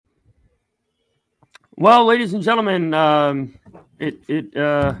Well, ladies and gentlemen, it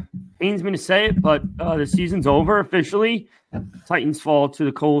pains me to say it, but the season's over officially. Titans fall to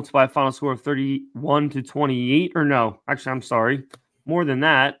the Colts by a final score of 31-28. Or no, actually, I'm sorry. More than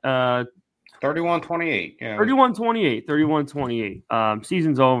that. 31-28. Yeah. 31-28. 31-28.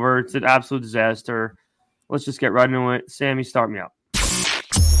 Season's over. It's an absolute disaster. Let's just get right into it. Sammy, start me up.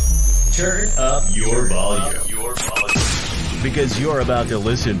 Turn up your volume. Because you're about to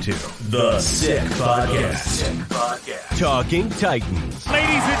listen to The Sick Podcast. Talking Titans.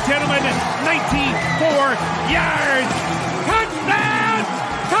 Ladies and gentlemen, 94 yards. Touchdown,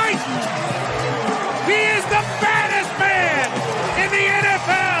 Titans. He is the baddest man in the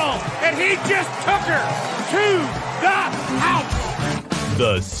NFL, and he just took her to the house.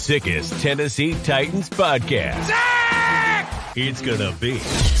 The sickest Tennessee Titans podcast. Sick! It's gonna be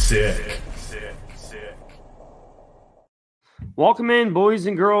sick. Welcome in, boys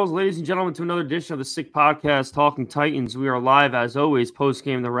and girls, ladies and gentlemen, to another edition of the Sick Podcast, Talking Titans. We are live, as always,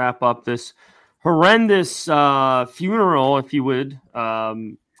 post-game to wrap up this horrendous funeral, if you would,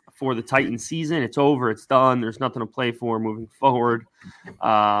 for the Titans season. It's over. It's done. There's nothing to play for moving forward.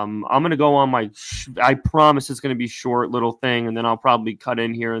 I'm going to go on I promise it's going to be short little thing, and then I'll probably cut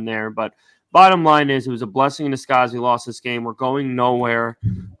in here and there. But bottom line is it was a blessing in disguise. We lost this game. We're going nowhere.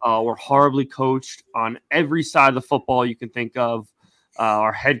 We're horribly coached on every side of the football you can think of.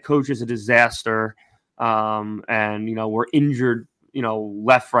 Our head coach is a disaster. And, we're injured,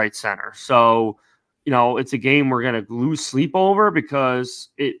 left, right, center. So, it's a game we're going to lose sleep over because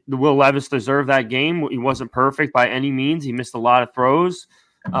Will Levis deserved that game. He wasn't perfect by any means. He missed a lot of throws,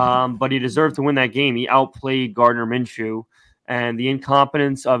 but he deserved to win that game. He outplayed Gardner Minshew. And the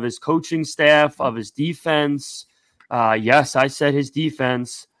incompetence of his coaching staff, of his defense, yes, I said his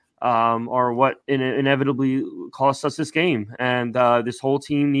defense, are what inevitably cost us this game. And this whole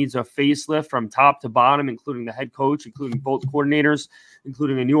team needs a facelift from top to bottom, including the head coach, including both coordinators,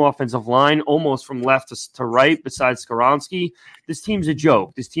 including a new offensive line, almost from left to right, besides Skoronski. This team's a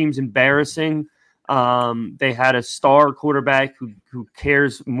joke. This team's embarrassing. They had a star quarterback who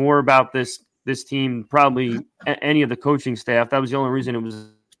cares more about this team, probably any of the coaching staff. That was the only reason it was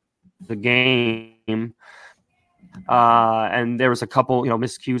the game. And there was a couple,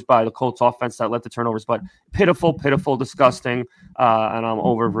 miscues by the Colts offense that led to turnovers, but pitiful, disgusting. And I'm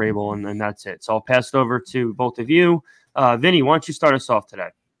over Vrabel, and that's it. So I'll pass it over to both of you. Vinny, why don't you start us off today?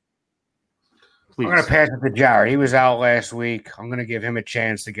 Please. I'm going to pass it to Jared. He was out last week. I'm going to give him a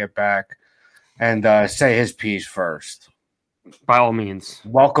chance to get back and say his piece first. By all means.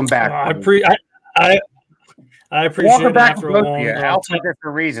 Welcome back. I appreciate welcome it back after to both a long of you. Out for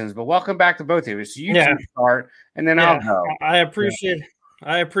different reasons, but welcome back to both of you. So you two start, and then I'll go. I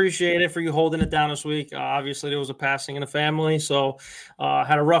appreciate it for you holding it down this week. Obviously, there was a passing in the family, so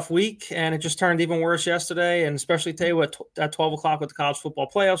had a rough week, and it just turned even worse yesterday. And especially today at 12 o'clock with the college football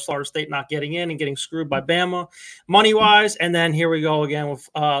playoffs, Florida State not getting in and getting screwed by Bama money-wise. And then here we go again with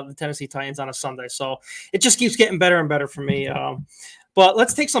the Tennessee Titans on a Sunday. So it just keeps getting better and better for me. But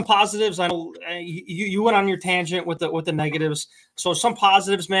let's take some positives. I know you went on your tangent with the negatives. So some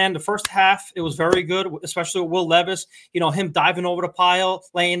positives, man. The first half, it was very good, especially with Will Levis. Him diving over the pile,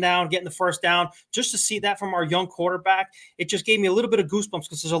 laying down, getting the first down. Just to see that from our young quarterback, it just gave me a little bit of goosebumps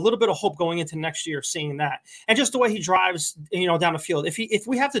because there's a little bit of hope going into next year seeing that. And just the way he drives, down the field. If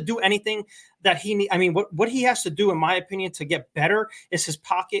we have to do anything that he need, what he has to do, in my opinion, to get better is his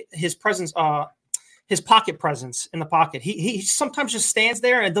presence. His pocket presence in the pocket. He sometimes just stands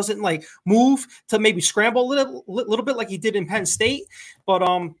there and doesn't move to maybe scramble a little bit like he did in Penn State. But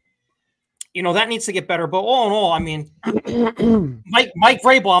that needs to get better. But all in all, Mike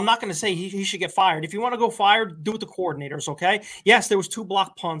Vrabel, I'm not going to say he should get fired. If you want to go fired, do it with the coordinators. Okay. Yes, there was 2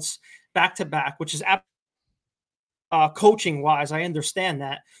 block punts back to back, which is coaching wise. I understand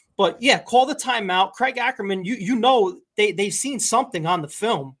that. But yeah, call the timeout. Craig Ackerman, they've seen something on the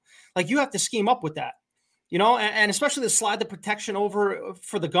film. You have to scheme up with that. And especially to slide the protection over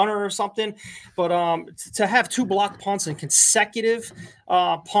for the gunner or something. But to have 2 block punts and consecutive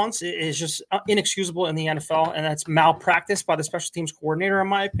punts is just inexcusable in the NFL, and that's malpractice by the special teams coordinator, in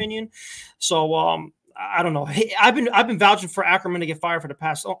my opinion. So I don't know. Hey, I've been vouching for Ackerman to get fired for the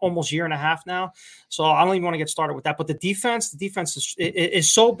past almost year and a half now. So I don't even want to get started with that. But the defense is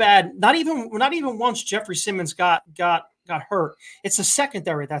so bad. Not even once Jeffrey Simmons got hurt. It's the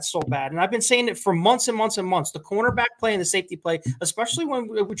secondary that's so bad. And I've been saying it for months and months and months. The cornerback play and the safety play, especially when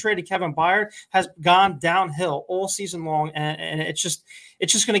we traded Kevin Byard, has gone downhill all season long. And it's just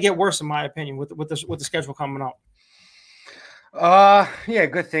going to get worse, in my opinion, with the schedule coming up. Yeah,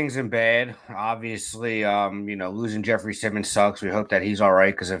 good things and bad. Obviously, losing Jeffrey Simmons sucks. We hope that he's all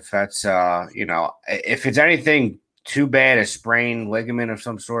right because if that's, if it's anything too bad, a sprained ligament of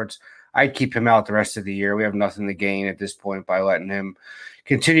some sorts, I'd keep him out the rest of the year. We have nothing to gain at this point by letting him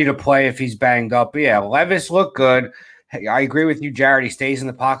continue to play if he's banged up. But yeah, Levis looked good. Hey, I agree with you, Jared. He stays in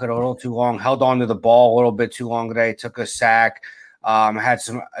the pocket a little too long, held on to the ball a little bit too long today, took a sack, had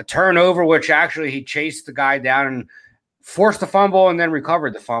a turnover, which actually he chased the guy down and forced the fumble and then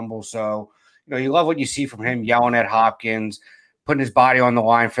recovered the fumble. So, you love what you see from him yelling at Hopkins, putting his body on the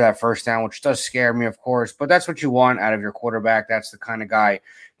line for that first down, which does scare me, of course. But that's what you want out of your quarterback. That's the kind of guy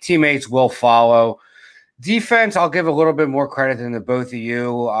teammates will follow. Defense, I'll give a little bit more credit than the both of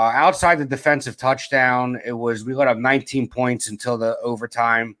you. Outside the defensive touchdown, we let up 19 points until the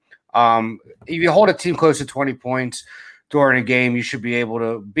overtime. If you hold a team close to 20 points during a game, you should be able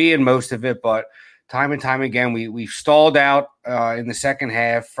to be in most of it. But time and time again, we stalled out in the second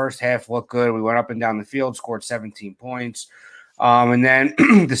half. First half looked good. We went up and down the field, scored 17 points. And then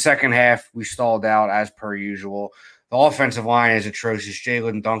the second half, we stalled out as per usual. The offensive line is atrocious.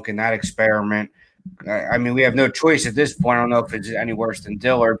 Jalen Duncan, that experiment. I mean, we have no choice at this point. I don't know if it's any worse than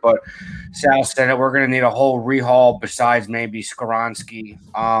Dillard, but Sal said that we're going to need a whole rehaul besides maybe Skoronski.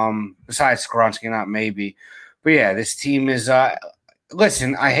 Besides Skoronski, not maybe. But yeah, this team is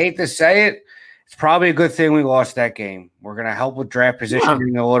listen, I hate to say it. It's probably a good thing we lost that game. We're going to help with draft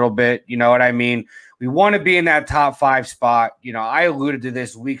positioning a little bit. You know what I mean? We want to be in that top 5 spot. I alluded to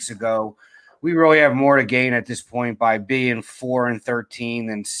this weeks ago. We really have more to gain at this point by being 4-13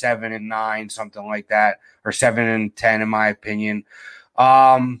 than 7-9, something like that, or 7-10, in my opinion.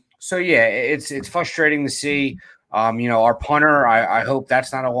 So yeah, it's frustrating to see. Our punter, I hope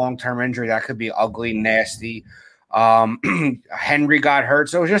that's not a long-term injury. That could be ugly, nasty. Henry got hurt,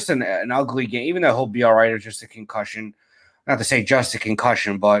 so it was just an ugly game. Even though he'll be all right, it was just a concussion. Not to say just a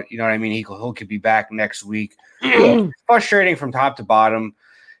concussion, but you know what I mean. He could be back next week. Frustrating from top to bottom.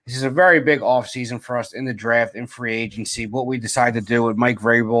 This is a very big offseason for us in the draft, in free agency. What we decide to do with Mike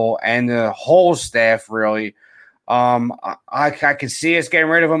Vrabel and the whole staff, really. I can see us getting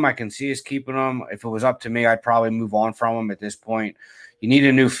rid of him. I can see us keeping him. If it was up to me, I'd probably move on from him at this point. You need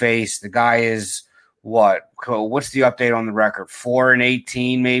a new face. The guy is what's the update on the record?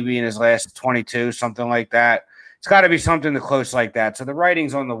 4-18 maybe in his last 22, something like that. It's got to be something close like that. So the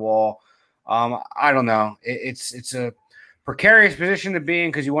writing's on the wall. I don't know. It's a precarious position to be in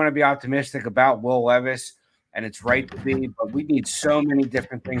because you want to be optimistic about Will Levis, and it's right to be, but we need so many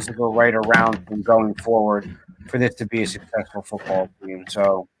different things to go right around from going forward for this to be a successful football team.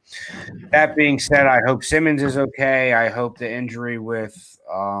 So that being said, I hope Simmons is okay. I hope the injury with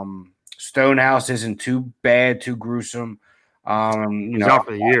Stonehouse isn't too bad, too gruesome. He's out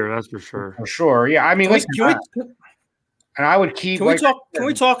for the year, that's for sure. For sure. Yeah. I mean, and I would keep. Can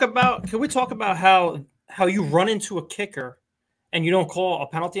we talk about how you run into a kicker and you don't call a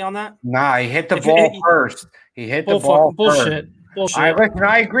penalty on that? Nah, he hit the ball first. He hit the ball bullshit. first. Bullshit.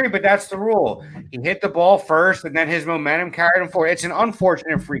 I agree, but that's the rule. He hit the ball first, and then his momentum carried him forward. It's an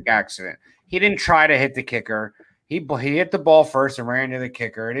unfortunate freak accident. He didn't try to hit the kicker. He hit the ball first and ran into the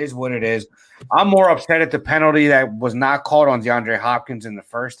kicker. It is what it is. I'm more upset at the penalty that was not called on DeAndre Hopkins in the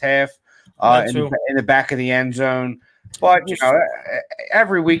first half in the back of the end zone. But,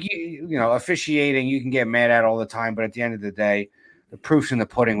 every week, officiating, you can get mad at all the time. But at the end of the day, the proof's in the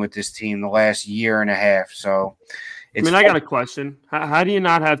pudding with this team the last year and a half. So, I got a question. How do you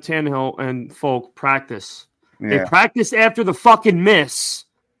not have Tannehill and Folk practice? Yeah. They practice after the fucking miss.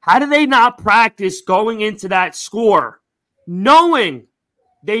 How do they not practice going into that score, knowing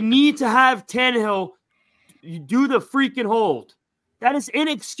they need to have Tannehill do the freaking hold? That is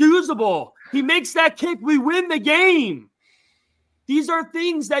inexcusable. He makes that kick, we win the game. These are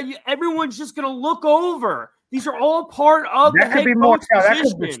things that everyone's just going to look over. These are all part of the head coach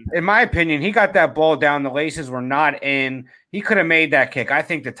position. In my opinion, he got that ball down. The laces were not in. He could have made that kick. I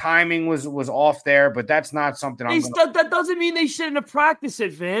think the timing was off there, but that's not something that doesn't mean they shouldn't have practiced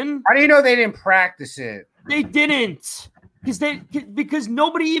it, Vin. How do you know they didn't practice it? They didn't. Because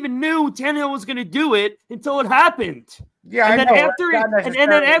nobody even knew Tannehill was going to do it until it happened. Yeah, and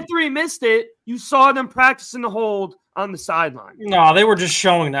then after he missed it, you saw them practicing the hold on the sideline. No, they were just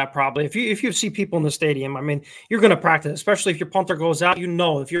showing that probably. If you see people in the stadium, I mean, you're going to practice, especially if your punter goes out.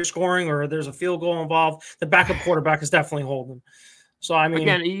 If you're scoring or there's a field goal involved, the backup quarterback is definitely holding. So, I mean,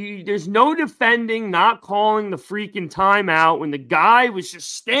 again, there's no defending, not calling the freaking timeout when the guy was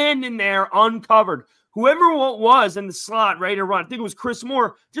just standing there uncovered. Whoever it was in the slot ready to run, I think it was Chris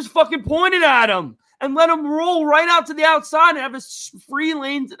Moore, just fucking pointed at him and let him roll right out to the outside and have his free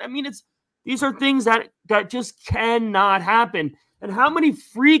lanes. I mean, These are things that just cannot happen. And how many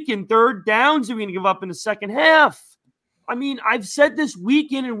freaking third downs are we going to give up in the second half? I mean, I've said this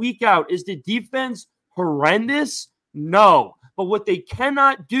week in and week out. Is the defense horrendous? No. But what they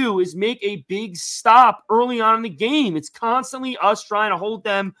cannot do is make a big stop early on in the game. It's constantly us trying to hold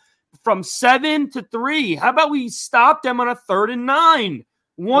them from 7 to 3. How about we stop them on a 3rd and 9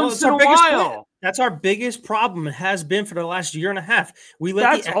 once in a while? That's our biggest problem. It has been for the last year and a half. We give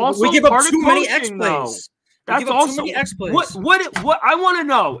up too many X plays. That's also what I want to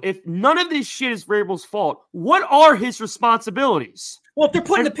know. If none of this shit is Vrabel's fault, what are his responsibilities? Well, if they're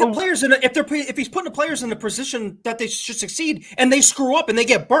putting the players in, if he's putting the players in the position that they should succeed, and they screw up and they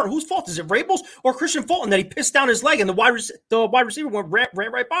get burnt, whose fault is it? Vrabel's or Christian Fulton that he pissed down his leg and the wide receiver ran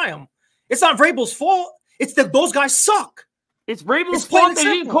right by him? It's not Vrabel's fault. It's that those guys suck. It's Vrabel's fault they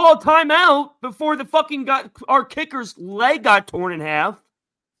didn't call a timeout before the fucking our kicker's leg got torn in half.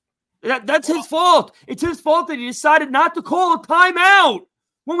 That's his fault. It's his fault that he decided not to call a timeout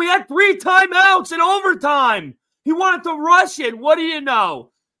when we had 3 timeouts in overtime. He wanted to rush it. What do you know?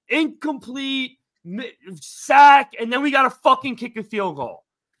 Incomplete, sack, and then we got to fucking kick a field goal.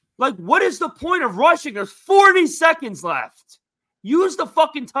 Like, what is the point of rushing? There's 40 seconds left. Use the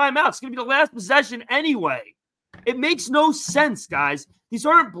fucking timeout. It's going to be the last possession anyway. It makes no sense, guys. These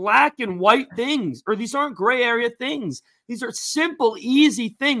aren't black and white things, or these aren't gray area things. These are simple,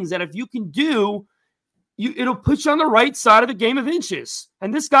 easy things that if you can do, it'll put you on the right side of a game of inches.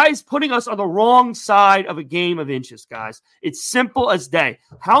 And this guy is putting us on the wrong side of a game of inches, guys. It's simple as day.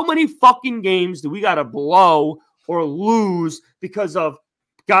 How many fucking games do we got to blow or lose because of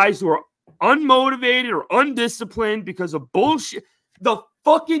guys who are unmotivated or undisciplined because of bullshit? The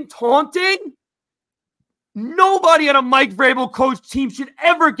fucking taunting? Nobody on a Mike Vrabel coach team should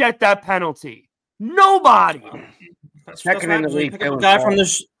ever get that penalty. Nobody. Second in the league.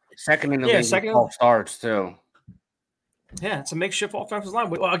 Second in the league. All starts too. Yeah, it's a makeshift offensive line.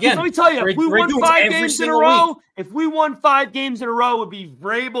 Well, again, let me tell you, if we won 5 games in a row, it would be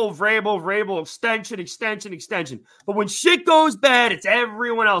Vrabel, extension. But when shit goes bad, it's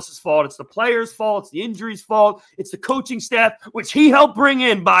everyone else's fault. It's the players' fault. It's the injuries' fault. It's the coaching staff, which he helped bring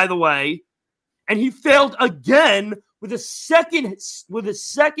in, by the way. And he failed again with a second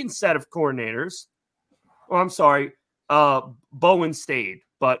set of coordinators. Oh, I'm sorry. Bowen stayed,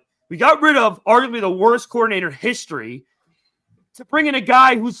 but we got rid of arguably the worst coordinator in history to bring in a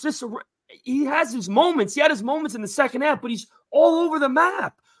guy who's he has his moments. He had his moments in the second half, but he's all over the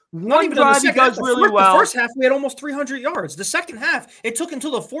map. One drive he does really well. The first half, we had almost 300 yards. The second half, it took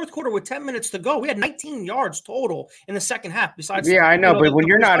until the fourth quarter with 10 minutes to go. We had 19 yards total in the second half. Besides, I know, but when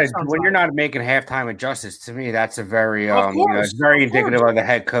you're not making halftime adjustments, to me, that's a very it's very indicative of the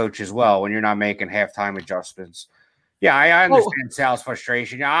head coach as well. When you're not making halftime adjustments. Yeah, I understand Sal's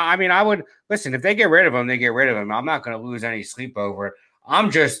frustration. I mean, I would listen if they get rid of him, they get rid of him. I'm not going to lose any sleep over it.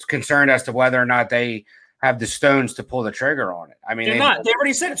 I'm just concerned as to whether or not they have the stones to pull the trigger on it. I mean, they're not. They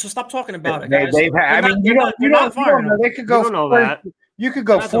already said it, so stop talking about it. They could go. You could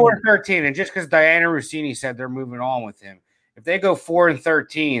go 4-13, and just because Diana Rossini said they're moving on with him, if they go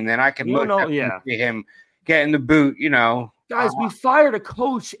 4-13, then I can see him getting the boot. Guys, we fired a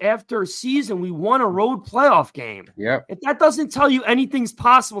coach after a season. We won a road playoff game. Yep. If that doesn't tell you anything's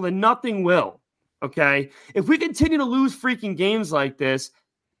possible, then nothing will. Okay. If we continue to lose freaking games like this,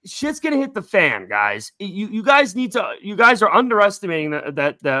 shit's gonna hit the fan, guys. You guys are underestimating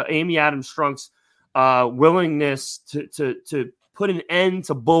the Amy Adams Strunk's willingness to put an end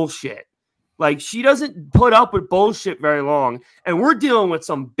to bullshit. Like, she doesn't put up with bullshit very long, and we're dealing with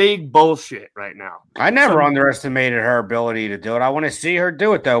some big bullshit right now. I never underestimated her ability to do it. I want to see her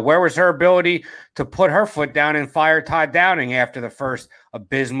do it, though. Where was her ability to put her foot down and fire Todd Downing after the first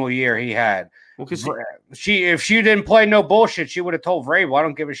abysmal year he had? Well, because if she didn't play no bullshit, she would have told Vrabel, I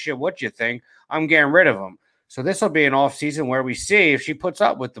don't give a shit what you think. I'm getting rid of him. So this will be an offseason where we see if she puts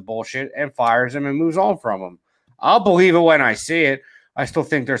up with the bullshit and fires him and moves on from him. I'll believe it when I see it. I still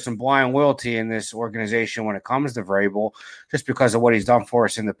think there's some blind loyalty in this organization when it comes to Vrabel, just because of what he's done for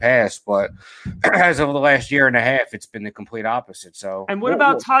us in the past. But as of the last year and a half, it's been the complete opposite. So, and what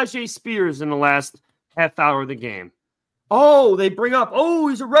about Tajay Spears in the last half hour of the game? Oh, they bring up,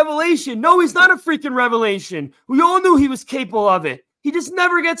 he's a revelation. No, he's not a freaking revelation. We all knew he was capable of it. He just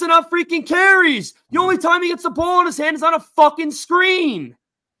never gets enough freaking carries. The only time he gets the ball in his hand is on a fucking screen.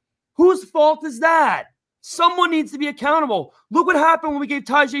 Whose fault is that? Someone needs to be accountable. Look what happened when we gave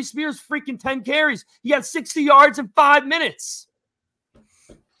Tajay Spears freaking 10 carries. He got 60 yards in 5 minutes.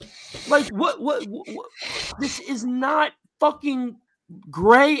 Like, what? This is not fucking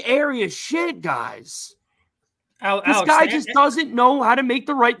gray area shit, guys. This guy just doesn't know how to make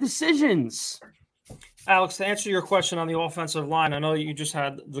the right decisions. Alex, to answer your question on the offensive line, I know you just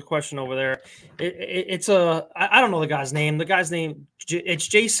had the question over there. I don't know the guy's name. The guy's name, it's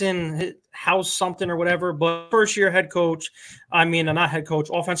Jason House something or whatever, but first year head coach. I mean, not head coach,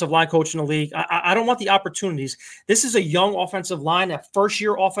 offensive line coach in the league. I don't want the opportunities. This is a young offensive line, that first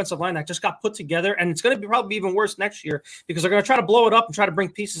year offensive line that just got put together, and it's going to be probably even worse next year because they're going to try to blow it up and try to bring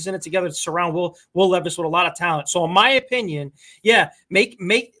pieces in it together to surround Will Levis with a lot of talent. So in my opinion, yeah,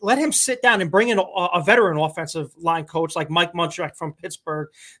 let him sit down and bring in a veteran offensive line coach like Mike Munchak from Pittsburgh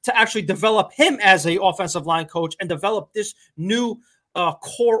to actually develop him as a offensive line coach and develop this new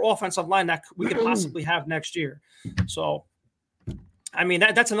core offensive line that we could possibly have next year. So, I mean,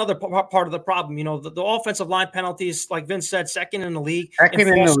 that's another part of the problem. You know, the offensive line penalties, like Vince said, second in the league.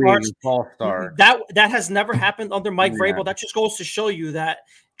 False start. That has never happened under Mike Vrabel. That just goes to show you that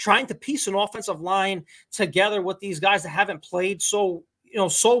trying to piece an offensive line together with these guys that haven't played so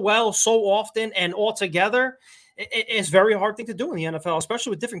well, so often, and all together, it's a very hard thing to do in the NFL,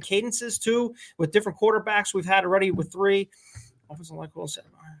 especially with different cadences too, with different quarterbacks we've had already with 3 offensive line calls.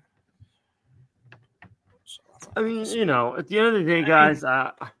 I mean, you know, at the end of the day, guys,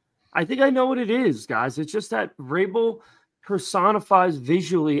 I think I know what it is, guys. It's just that Vrabel personifies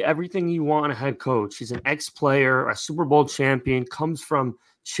visually everything you want in a head coach. He's an ex-player, a Super Bowl champion, comes from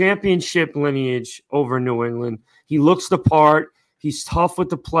championship lineage over New England. He looks the part. He's tough with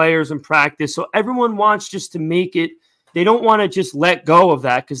the players in practice. So everyone wants just to make it. They don't want to just let go of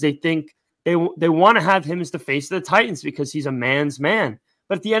that because they think they want to have him as the face of the Titans because he's a man's man.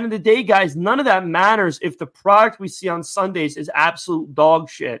 But at the end of the day, guys, none of that matters if the product we see on Sundays is absolute dog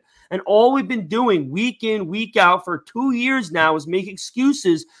shit. And all we've been doing week in, week out for 2 years now is make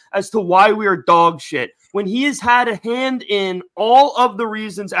excuses as to why we are dog shit. When he has had a hand in all of the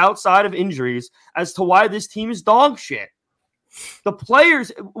reasons outside of injuries as to why this team is dog shit. The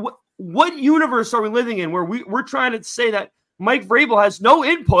players, what universe are we living in where we're trying to say that Mike Vrabel has no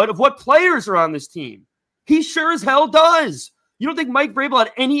input of what players are on this team? He sure as hell does. You don't think Mike Vrabel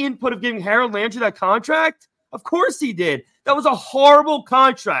had any input of giving Harold Landry that contract? Of course he did. That was a horrible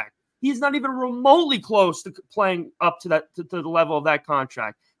contract. He's not even remotely close to playing up to the level of that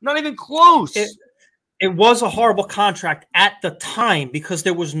contract. Not even close. It was a horrible contract at the time because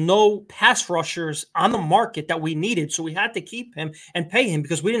there was no pass rushers on the market that we needed. So we had to keep him and pay him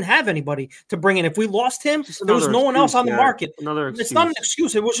because we didn't have anybody to bring in. If we lost him, there was no one else on the market. It's not an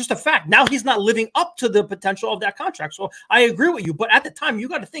excuse. It was just a fact. Now he's not living up to the potential of that contract. So I agree with you. But at the time, you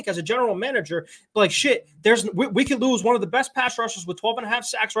got to think as a general manager, like, shit, we could lose one of the best pass rushers with 12.5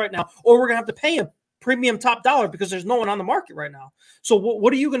 sacks right now, or we're going to have to pay him premium top dollar because there's no one on the market right now. So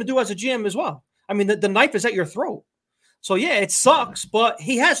what are you going to do as a GM as well? I mean, the knife is at your throat. So, yeah, it sucks, but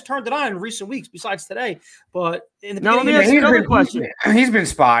he has turned it on in recent weeks besides today. But in the let me ask you another question. He's been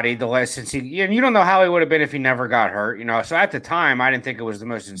spotty the last since and you don't know how he would have been if he never got hurt. You know, so at the time, I didn't think it was the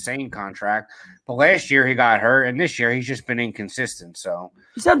most insane contract. But last year he got hurt, and this year he's just been inconsistent. So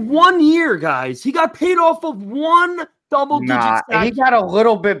he's had 1 year, guys. He got paid off of one double-digit sack. He got a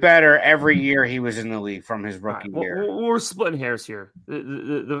little bit better every year he was in the league from his rookie year. We're splitting hairs here.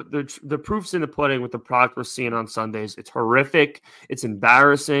 The proof's in the pudding with the product we're seeing on Sundays. It's horrific. It's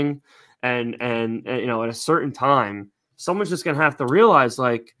embarrassing. And you know, at a certain time, someone's just going to have to realize,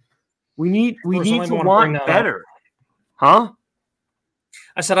 like, we need to want better. Huh?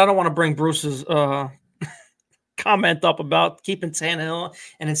 I said I don't want to bring Bruce's comment up about keeping Tannehill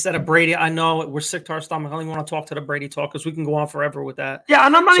and instead of Brady. I know we're sick to our stomach. I don't even want to talk to the Brady talk because we can go on forever with that. Yeah,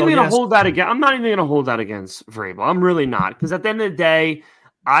 and I'm not even going to hold that again. I'm not even going to hold that against Vrabel. I'm really not, because at the end of the day,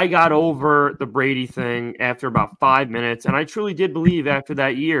 I got over the Brady thing after about 5 minutes, and I truly did believe after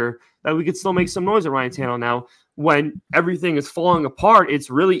that year that we could still make some noise at Ryan Tannehill. Now, when everything is falling apart, it's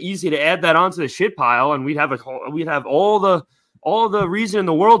really easy to add that onto the shit pile, and we'd have all the reason in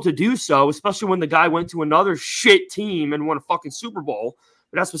the world to do so, especially when the guy went to another shit team and won a fucking Super Bowl.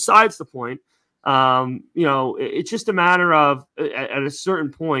 But that's besides the point. You know, it's just a matter of at a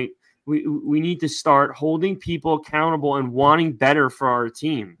certain point, we need to start holding people accountable and wanting better for our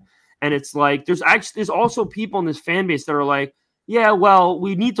team. And it's like there's also people in this fan base that are like, yeah, well,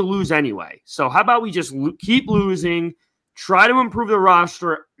 we need to lose anyway. So how about we just keep losing, try to improve the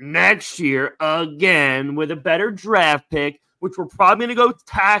roster next year again with a better draft pick, which we're probably going to go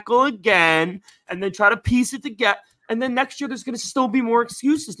tackle again, and then try to piece it together. And then next year, there's going to still be more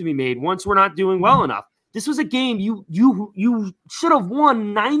excuses to be made once we're not doing well enough. This was a game you should have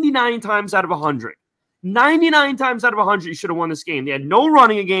won 99 times out of 100. 99 times out of 100, you should have won this game. They had no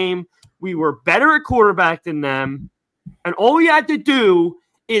running game. We were better at quarterback than them. And all we had to do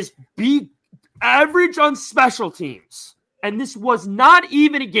is average on special teams. And this was not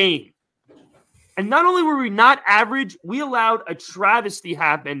even a game. And not only were we not average, we allowed a travesty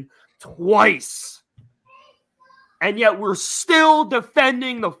happen twice. And yet we're still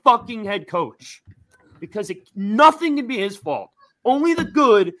defending the fucking head coach. Because nothing can be his fault. Only the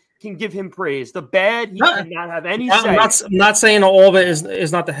good can give him praise. The bad, he cannot have any say. I'm not saying all of it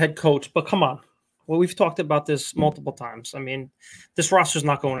is not the head coach, but come on. Well, we've talked about this multiple times. I mean, this roster's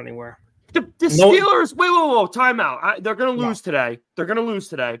not going anywhere. The Steelers, wait, time out. They're going to lose today. They're going to lose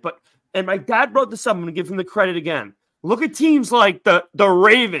today. And my dad brought this up. I'm going to give him the credit again. Look at teams like the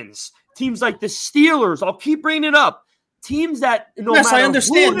Ravens, teams like the Steelers. I'll keep bringing it up. Teams that no matter I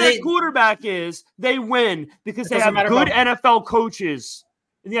understand. who their quarterback is, they win because they have good NFL coaches.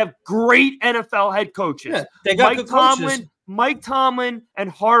 And they have great NFL head coaches. Yeah, they got good coaches. Mike Tomlin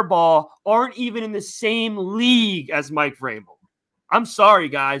and Harbaugh aren't even in the same league as Mike Vrabel. I'm sorry,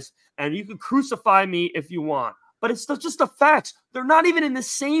 guys. And you can crucify me if you want. But it's just the facts. They're not even in the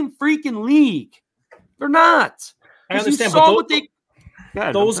same freaking league. They're not. I understand,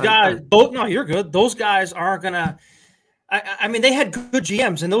 but those guys, no, you're good. Those guys aren't going to – I mean, they had good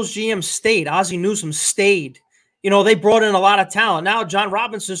GMs, and those GMs stayed. Ozzie Newsome stayed. You know, they brought in a lot of talent. Now John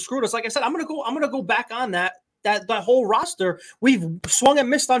Robinson screwed us. Like I said, I'm gonna go back on that whole roster. We've swung and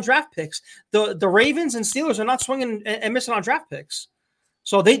missed on draft picks. The Ravens and Steelers are not swinging and missing on draft picks.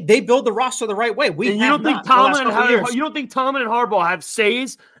 So they build the roster the right way. You don't think Tomlin and Harbaugh have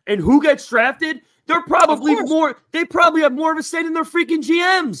says and who gets drafted? They're probably more. They probably have more of a say than their freaking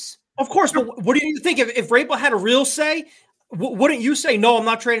GMs. Of course, but what do you think? If Vrabel had a real say, wouldn't you say no? I'm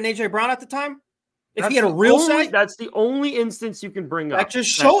not trading AJ Brown at the time. If he had a real say, that's the only instance you can bring up. That just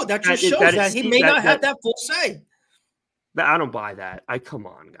shows that he may not have that full say. But I don't buy that. Come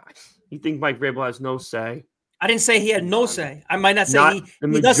on, guys. You think Mike Vrabel has no say? I didn't say he had no say. I might not say the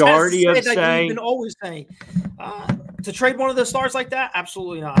majority of say. That you've been always saying to trade one of the stars like that.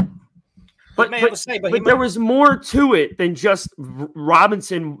 Absolutely not. But there was more to it than just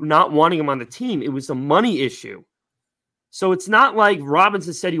Robinson not wanting him on the team. It was a money issue. So it's not like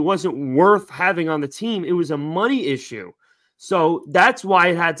Robinson said he wasn't worth having on the team. It was a money issue. So that's why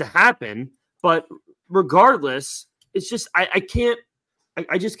it had to happen. But regardless, it's just I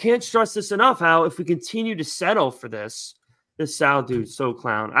just can't stress this enough how if we continue to settle for this Sal dude's so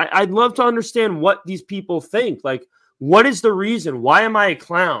clown. I'd love to understand what these people think. Like, what is the reason? Why am I a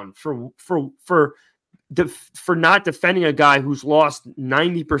clown for not defending a guy who's lost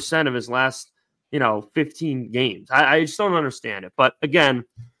 90% of his last 15 games. I just don't understand it. But again,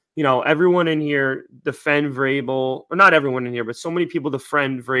 everyone in here defend Vrabel, or not everyone in here, but so many people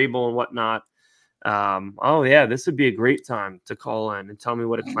defend Vrabel and whatnot. This would be a great time to call in and tell me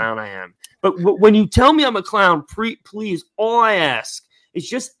what a clown I am. But when you tell me I'm a clown, please, all I ask is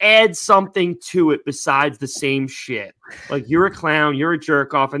just add something to it besides the same shit. Like, you're a clown, you're a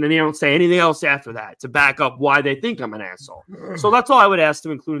jerk off, and then they don't say anything else after that to back up why they think I'm an asshole. So that's all I would ask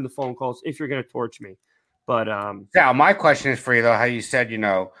to include in the phone calls if you're going to torch me. But Sal, my question is for you, though, how you said,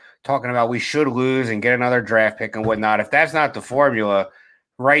 talking about we should lose and get another draft pick and whatnot. If that's not the formula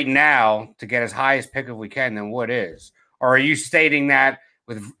right now to get as high as pick if we can, then what is? Or are you stating that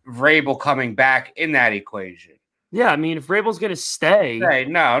with Vrabel coming back in that equation? Yeah, I mean, if Vrabel's going to stay.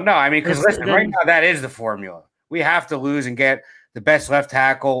 No. I mean, because listen, right now that is the formula. We have to lose and get the best left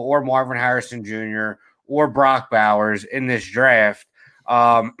tackle or Marvin Harrison Jr. or Brock Bowers in this draft.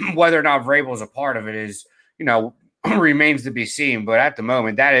 Whether or not Vrabel's a part of it is, remains to be seen. But at the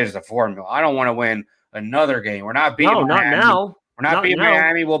moment, that is the formula. I don't want to win another game. We're not beating Miami. Not now. We're not beating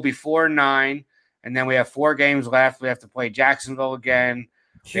Miami. We'll be 4-9. And then we have 4 games left. We have to play Jacksonville again.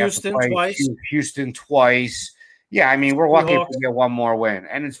 Houston twice. Yeah, I mean, we're lucky if we get one more win.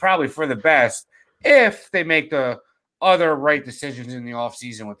 And it's probably for the best if they make the other right decisions in the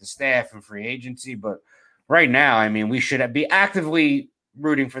offseason with the staff and free agency. But right now, I mean, we should be actively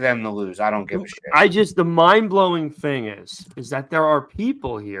rooting for them to lose. I don't give a shit. The mind-blowing thing is that there are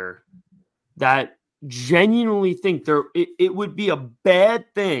people here that genuinely think it would be a bad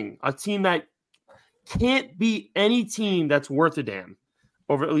thing, a team that can't beat any team that's worth a damn.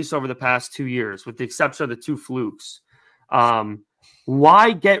 At least over the past 2 years, with the exception of the 2 flukes.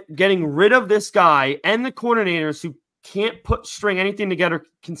 Why getting rid of this guy and the coordinators who can't string anything together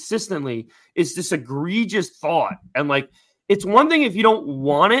consistently is this egregious thought. And it's one thing if you don't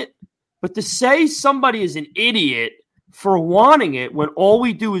want it, but to say somebody is an idiot for wanting it when all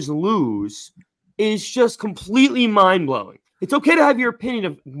we do is lose is just completely mind-blowing. It's okay to have your opinion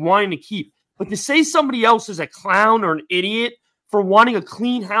of wanting to keep, but to say somebody else is a clown or an idiot for wanting a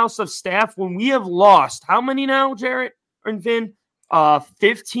clean house of staff when we have lost how many now, Jarrett and Vin?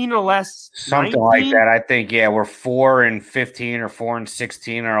 15 or less, Something 19? like that. I think, yeah, we're 4-15 or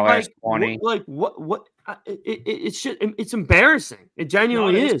 4-16 in our last 20. It's embarrassing. It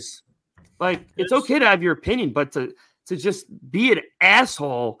genuinely is. Like, it's okay to have your opinion, but to just be an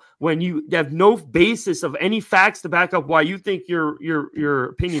asshole when you have no basis of any facts to back up why you think your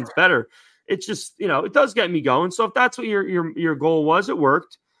opinion's better. It's just, it does get me going. So if that's what your goal was, it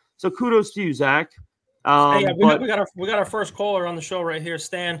worked. So kudos to you, Zach. We got our first caller on the show right here,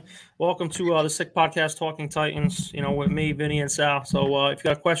 Stan. Welcome to the Sick Podcast, Talking Titans. With me, Vinny, and Sal. So if you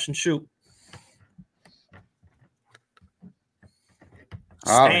got a question, shoot.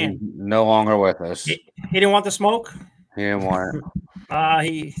 Stan. He's no longer with us. He didn't want the smoke. He didn't want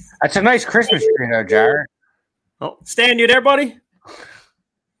it. That's a nice Christmas tree, though, Jared. Oh, Stan, you there, buddy?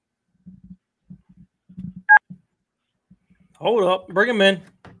 Hold up, bring him in.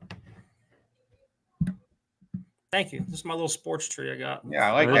 Thank you. This is my little sports tree I got. Yeah,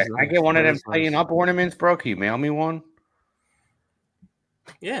 I like that. Nice. I get one of them tighten up ornaments, bro. Can you mail me one?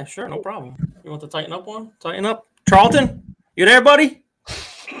 Yeah, sure. No problem. You want the tighten up one? Tighten up. Charlton, you there, buddy?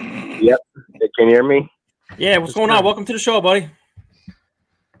 Yep. Can you hear me? Yeah, what's going on? Welcome to the show, buddy.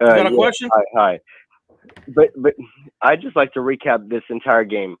 You got a question? Hi. But I just like to recap this entire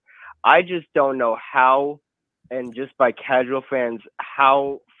game. I just don't know how, and just by casual fans,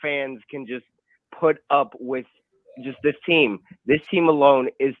 how fans can just put up with just this team. This team alone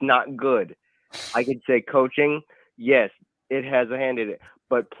is not good. I could say coaching, yes, it has a hand in it,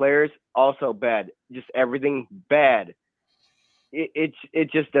 but players also bad. Just everything bad. It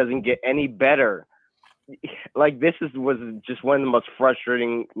just doesn't get any better. Like this was just one of the most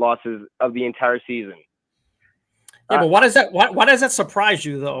frustrating losses of the entire season. Yeah, but why does that surprise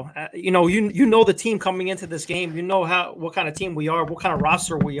you though? You know the team coming into this game. You know what kind of team we are, what kind of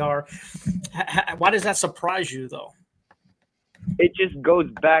roster we are. Why does that surprise you though? It just goes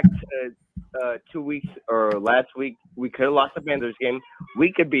back to 2 weeks or last week. We could have lost the Panthers game.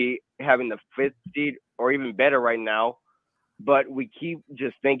 We could be having the 5th seed or even better right now. But we keep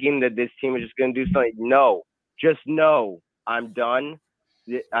just thinking that this team is just going to do something. No, just no. I'm done.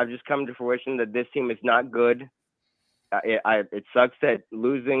 I've just come to fruition that this team is not good. It sucks that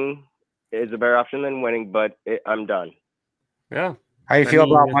losing is a better option than winning, but I'm done. Yeah. How do you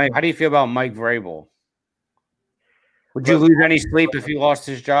feel about Mike? How do you feel about Mike Vrabel? Would you lose any sleep if he lost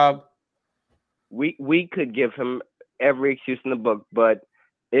his job? We could give him every excuse in the book, but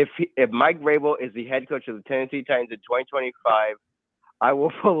if Mike Vrabel is the head coach of the Tennessee Titans in 2025, I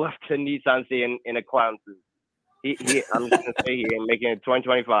will pull up to Nissan City in a clown suit. I'm just gonna say he ain't making it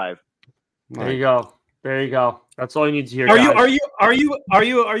 2025. There you go. That's all you need to hear. Are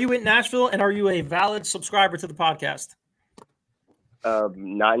you in Nashville, and are you a valid subscriber to the podcast?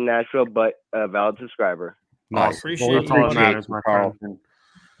 Not in Nashville, but a valid subscriber. Nice. Appreciate matters, my friend.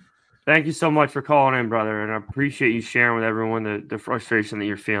 Thank you so much for calling in, brother, and I appreciate you sharing with everyone the frustration that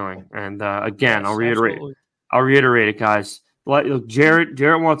you're feeling. And again, I'll reiterate it, guys. Look,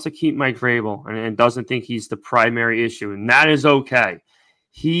 Jarrett wants to keep Mike Vrabel and doesn't think he's the primary issue, and that is okay.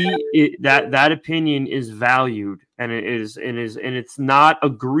 That opinion is valued, and it's not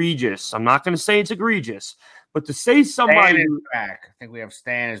egregious. I'm not going to say it's egregious, but to say somebody Stan is back. I think we have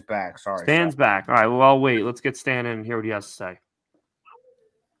Stan is back. Sorry, Stan's back. All right. Well, I'll wait. Let's get Stan in and hear what he has to say.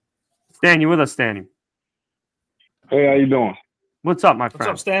 Stan, you with us, Stan? Hey, how you doing? What's up, my friend? What's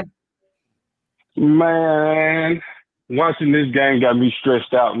up, Stan? Man, watching this game got me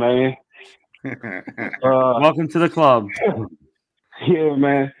stressed out, man. Welcome to the club. Yeah,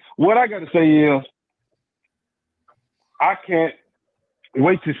 man. What I got to say is, I can't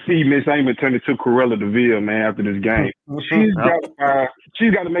wait to see Miss Amon turn into Cruella de Vil, man, after this game. She's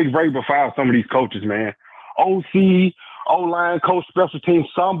got to make Vrabel fire some of these coaches, man. OC, O-line, coach, special teams,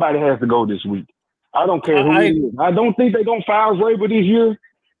 somebody has to go this week. I don't care who it is. I don't think they're going to fire Vrabel this year,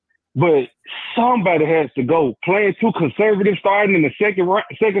 but somebody has to go. Playing too conservative starting in the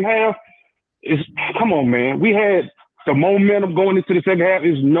second half, come on, man. We had the momentum going into the second half.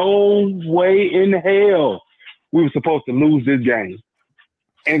 There's no way in hell we were supposed to lose this game.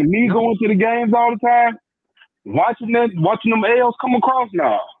 And me going to the games all the time, watching them L's come across,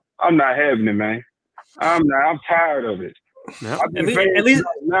 no, I'm not having it, man. I'm tired of it. Yep. I've been at least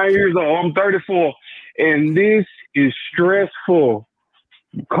 9 years old. I'm 34, and this is stressful.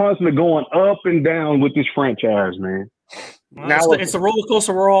 Constantly going up and down with this franchise, man. Well, now it's the roller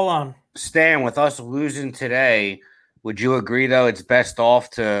coaster we're all on. Stan, with us losing today, would you agree though it's best off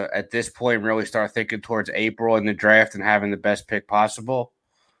to at this point really start thinking towards April in the draft and having the best pick possible?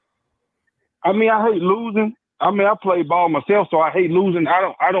 I mean, I hate losing. I mean, I play ball myself, so I hate losing.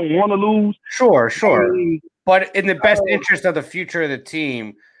 I don't want to lose. Sure. But in the best interest of the future of the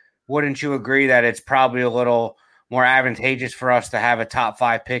team, wouldn't you agree that it's probably a little more advantageous for us to have a top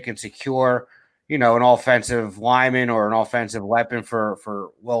 5 pick and secure, an offensive lineman or an offensive weapon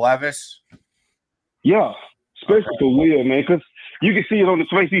for Will Levis? Yeah, especially for Will, man, because you can see it on his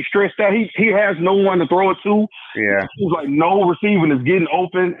face. He's stressed out. He has no one to throw it to. Yeah. He's like no receiving is getting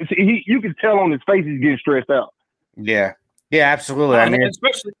open. You can tell on his face he's getting stressed out. Yeah. Yeah, absolutely. I mean,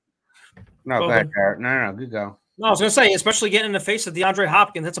 especially. Go ahead, Garrett. No, good go. No, I was going to say, especially getting in the face of DeAndre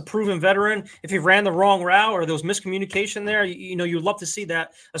Hopkins. That's a proven veteran. If he ran the wrong route or there was miscommunication there, you'd love to see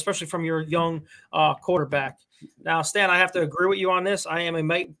that, especially from your young quarterback. Now, Stan, I have to agree with you on this. I am a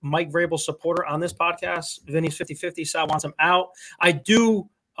Mike Vrabel supporter on this podcast. Vinny's 50-50. Sal wants him out. I do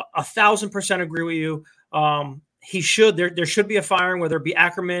 1,000% agree with you. There should be a firing, whether it be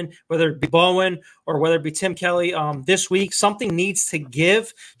Ackerman, whether it be Bowen, or whether it be Tim Kelly this week. Something needs to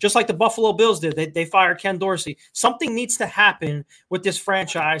give, just like the Buffalo Bills did. They fired Ken Dorsey. Something needs to happen with this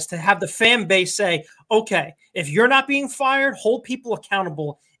franchise to have the fan base say, okay, if you're not being fired, hold people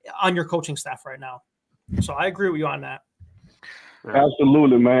accountable on your coaching staff right now. So I agree with you on that.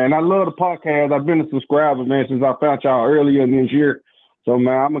 Absolutely, man. I love the podcast. I've been a subscriber, man, since I found y'all earlier in this year. So,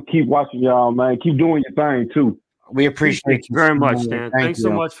 man, I'm going to keep watching y'all, man. Keep doing your thing, too. We appreciate you very much, Stan. Thanks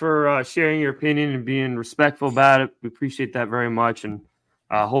so much for sharing your opinion and being respectful about it. We appreciate that very much. And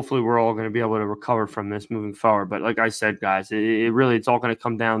hopefully we're all going to be able to recover from this moving forward. But like I said, guys, it's all going to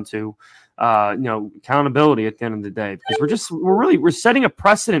come down to, accountability at the end of the day, because we're setting a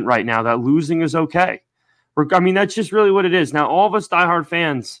precedent right now that losing is okay. That's just really what it is. Now, all of us diehard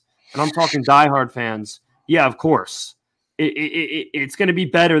fans, and I'm talking diehard fans, yeah, of course, it's going to be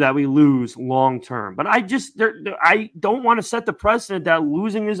better that we lose long term. But I don't want to set the precedent that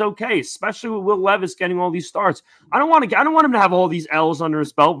losing is okay, especially with Will Levis getting all these starts. I don't want him to have all these L's under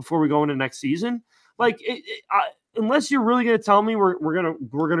his belt before we go into next season. Unless you're really going to tell me we're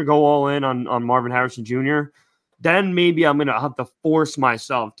gonna go all in on Marvin Harrison Jr., then maybe I'm going to have to force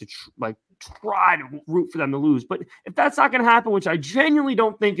myself to try to root for them to lose. But if that's not going to happen, which I genuinely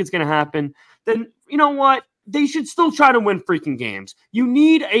don't think it's going to happen, then you know what? They should still try to win freaking games. You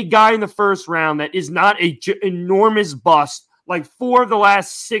need a guy in the first round that is not a enormous bust like 4 of the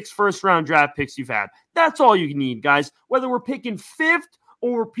last 6 first-round draft picks you've had. That's all you need, guys. Whether we're picking 5th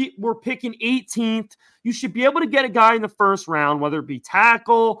or we're picking 18th, you should be able to get a guy in the first round, whether it be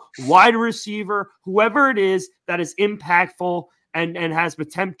tackle, wide receiver, whoever it is that is impactful and has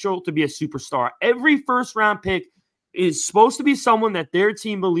potential to be a superstar. Every first-round pick is supposed to be someone that their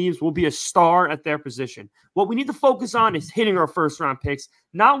team believes will be a star at their position. What we need to focus on is hitting our first-round picks,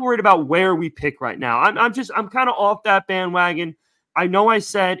 not worried about where we pick right now. I'm kind of off that bandwagon. I know I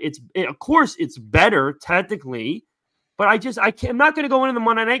said of course it's better technically, but I'm not going to go into the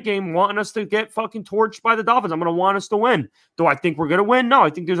Monday night game wanting us to get fucking torched by the Dolphins. I'm going to want us to win. Do I think we're going to win? No, I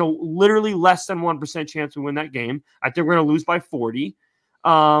think there's a literally less than 1% chance we win that game. I think we're going to lose by 40.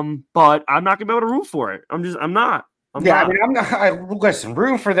 But I'm not going to be able to root for it. I'm not. Listen, I'm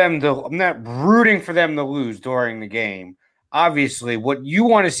not rooting for them to lose during the game. Obviously, what you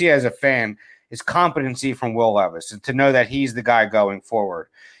want to see as a fan is competency from Will Levis and to know that he's the guy going forward.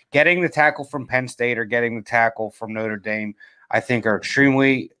 Getting the tackle from Penn State or getting the tackle from Notre Dame, I think, are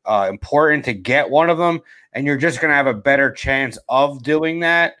extremely important to get one of them, and you're just going to have a better chance of doing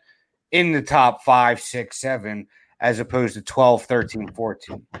that in the top 5, 6, 7, as opposed to 12, 13,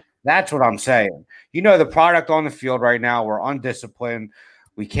 14. That's what I'm saying. The product on the field right now, we're undisciplined.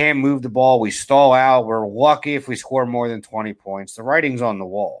 We can't move the ball. We stall out. We're lucky if we score more than 20 points. The writing's on the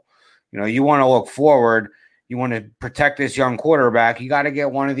wall. You want to look forward. You want to protect this young quarterback. You got to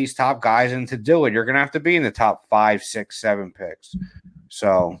get one of these top guys, and to do it, you're going to have to be in the top 5, 6, 7 picks.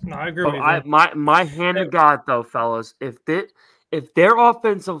 So no, I agree with you. My hand to God, though, fellas, if their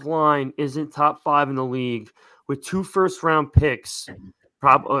offensive line isn't top 5 in the league with 2 first-round picks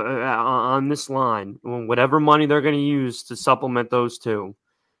on this line, whatever money they're going to use to supplement those 2,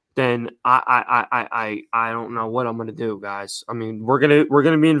 then I don't know what I'm going to do, guys. I mean, we're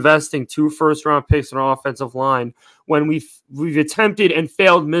gonna be investing 2 first-round picks in our offensive line when we've attempted and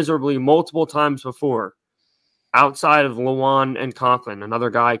failed miserably multiple times before, outside of Lewan and Conklin, another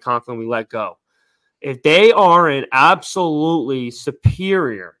guy Conklin we let go. If they aren't absolutely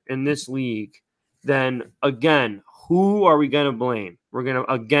superior in this league, then again, who are we going to blame? We're going to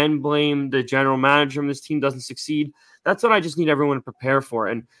again blame the general manager when this team doesn't succeed. That's what I just need everyone to prepare for.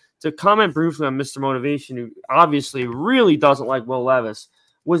 And to comment briefly on Mr. Motivation, who obviously really doesn't like Will Levis,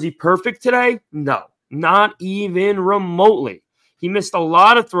 was he perfect today? No, not even remotely. He missed a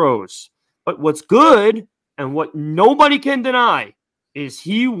lot of throws. But what's good and what nobody can deny is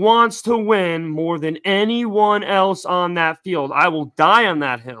he wants to win more than anyone else on that field. I will die on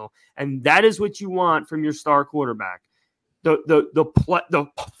that hill, and that is what you want from your star quarterback. The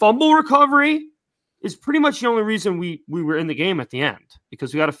fumble recovery is pretty much the only reason we were in the game at the end,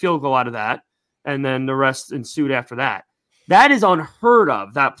 because we got a field goal out of that, and then the rest ensued after that. That is unheard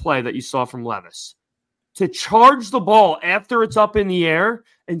of, that play that you saw from Levis. To charge the ball after it's up in the air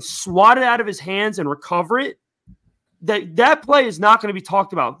and swat it out of his hands and recover it, that play is not going to be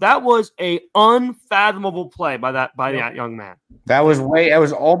talked about. That was a unfathomable play by that young man. That was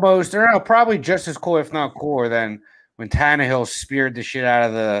almost, probably just as cool, if not cooler, than when Tannehill speared the shit out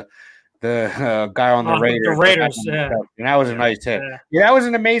of the guy on the Raiders. The Raiders, yeah. And that was a nice hit. Yeah, that was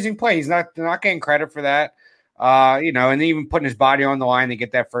an amazing play. He's not getting credit for that. And even putting his body on the line to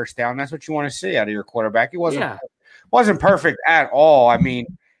get that first down. That's what you want to see out of your quarterback. He wasn't perfect at all. I mean,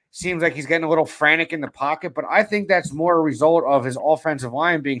 seems like he's getting a little frantic in the pocket, but I think that's more a result of his offensive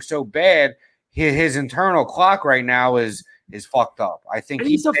line being so bad. His internal clock right now is fucked up. I think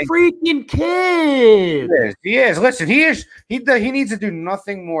he's a freaking kid. He is. Listen, he needs to do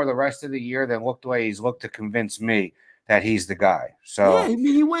nothing more the rest of the year than look the way he's looked to convince me that he's the guy. So yeah, I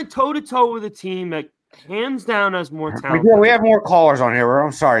mean, he went toe to toe with a team that hands down has more talent. We have more callers on here.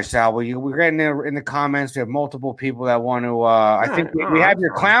 I'm sorry, Sal. We're getting in the comments. We have multiple people that want to. I think we have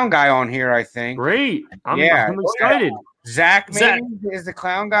your clown guy on here. I think. Great. I'm excited. Zach is the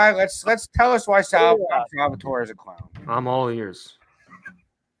clown guy. Let's tell us why Salvatore is a clown. I'm all ears.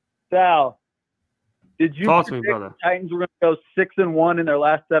 Sal, did you talk to me, brother? The Titans were going to go 6-1 in their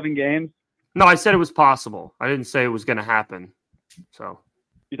last 7 games? No, I said it was possible. I didn't say it was going to happen. So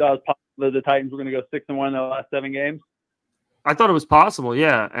you thought it was possible that the Titans were going to go 6-1 in their last 7 games? I thought it was possible,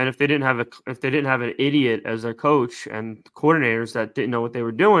 yeah. And if they didn't have an idiot as their coach and coordinators that didn't know what they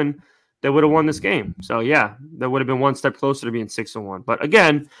were doing, they would have won this game. So yeah, that would have been one step closer to being 6-1. But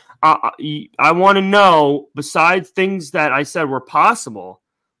again, I want to know, besides things that I said were possible,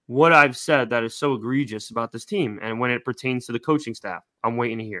 what I've said that is so egregious about this team, and when it pertains to the coaching staff, I'm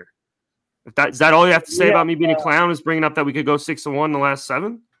waiting to hear. Is that all you have to say about me being a clown? Is bringing up that we could go 6-1 in the last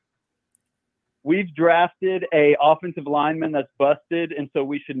 7? We've drafted a offensive lineman that's busted, and so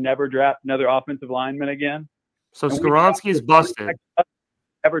we should never draft another offensive lineman again. So Skoronski is busted.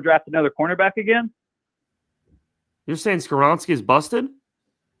 Ever draft another cornerback again? You're saying Skoronski is busted?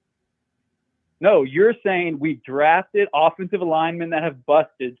 No, you're saying we drafted offensive linemen that have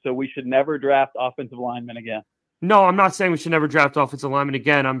busted, so we should never draft offensive linemen again. No, I'm not saying we should never draft offensive linemen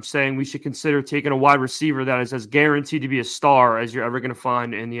again. I'm saying we should consider taking a wide receiver that is as guaranteed to be a star as you're ever going to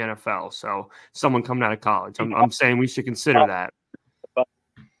find in the NFL. So someone coming out of college. I'm saying we should consider that.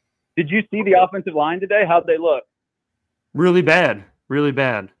 Did you see the offensive line today? How'd they look? Really bad. Really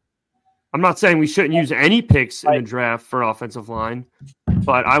bad. I'm not saying we shouldn't use any picks in the draft for offensive line,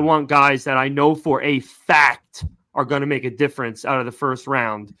 but I want guys that I know for a fact are going to make a difference out of the first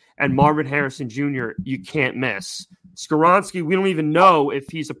round. And Marvin Harrison Jr., you can't miss. Skoronski, we don't even know if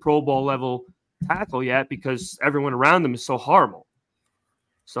he's a Pro Bowl level tackle yet because everyone around him is so horrible.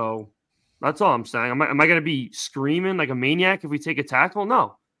 So that's all I'm saying. Am I going to be screaming like a maniac if we take a tackle?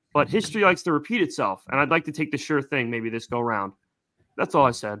 No. But history likes to repeat itself, and I'd like to take the sure thing maybe this go round. That's all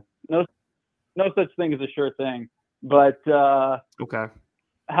I said. No such thing as a sure thing. But okay.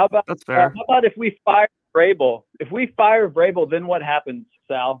 How about that's fair? How about if we fire Vrabel? If we fire Vrabel, then what happens,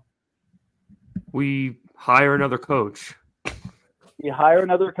 Sal? We hire another coach. You hire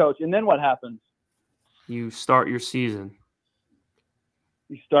another coach, and then what happens? You start your season.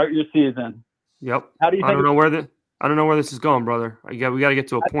 You start your season. Yep. How do you? I don't know where this is going, brother. We got to get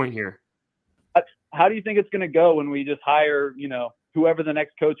to a point here. How do you think it's going to go when we just hire, whoever the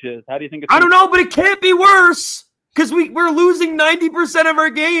next coach is? How do you think it's? I don't know, but it can't be worse because we're losing 90% of our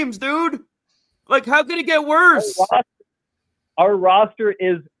games, dude. Like, how can it get worse? Our roster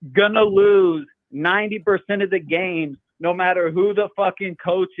is gonna lose 90% of the games, no matter who the fucking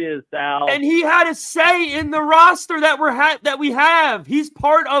coach is, Sal. And he had a say in the roster that we have. He's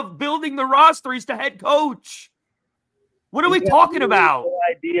part of building the roster. He's the head coach. What are we talking about? No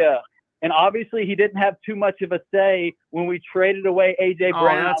idea. And obviously, he didn't have too much of a say when we traded away A.J.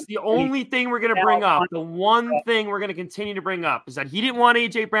 Brown. That's the only thing we're going to bring up. The one thing we're going to continue to bring up is that he didn't want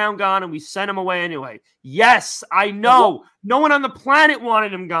A.J. Brown gone, and we sent him away anyway. Yes, I know. No one on the planet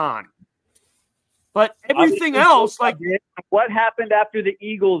wanted him gone. But everything else, like... What happened after the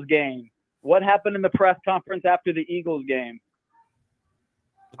Eagles game? What happened in the press conference after the Eagles game?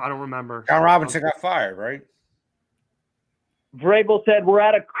 I don't remember. John Robinson got fired, right? Vrabel said we're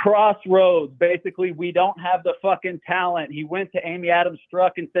at a crossroads. Basically, we don't have the fucking talent. He went to Amy Adams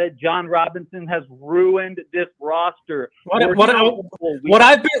Struck and said John Robinson has ruined this roster. What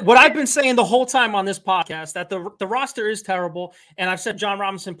I've been saying the whole time on this podcast, that the roster is terrible, and I've said John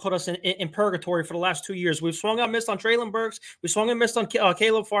Robinson put us in purgatory for the last 2 years. We've swung and missed on Traylon Burks. We swung and missed on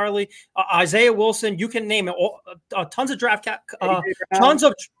Caleb Farley, Isaiah Wilson. You can name it. Tons of draft tons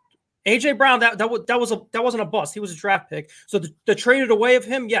of. AJ Brown, that wasn't a bust. He was a draft pick. So the traded away of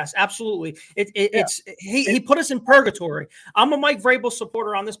him, yes, absolutely. He put us in purgatory. I'm a Mike Vrabel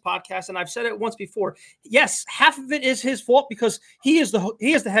supporter on this podcast, and I've said it once before. Yes, half of it is his fault because he is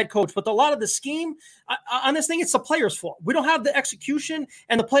the head coach, but a lot of the scheme on this thing, it's the players' fault. We don't have the execution,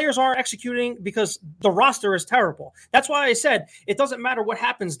 and the players aren't executing because the roster is terrible. That's why I said it doesn't matter what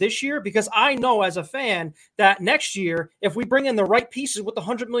happens this year, because I know as a fan that next year, if we bring in the right pieces with the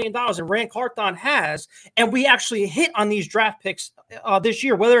 $100 million and Rand Carthon has, and we actually hit on these draft picks this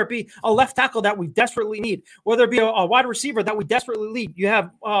year, whether it be a left tackle that we desperately need, whether it be a wide receiver that we desperately need. You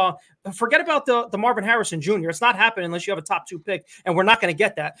have forget about the Marvin Harrison Jr. It's not happening unless you have a top 2 pick, and we're not going to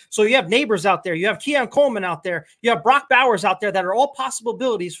get that. So you have Neighbors out there, you have Keon Coleman out there, you have Brock Bowers out there that are all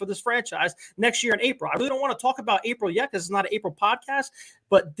possibilities for this franchise next year in April. I really don't want to talk about April yet because it's not an April podcast,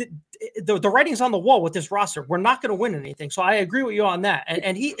 but the writing's on the wall with this roster. We're not going to win anything. So I agree with you on that.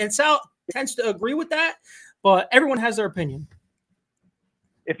 And Sal tends to agree with that, but everyone has their opinion.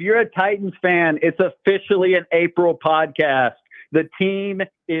 If you're a Titans fan, it's officially an April podcast. The team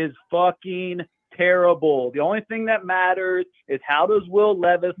is fucking terrible. The only thing that matters is how does Will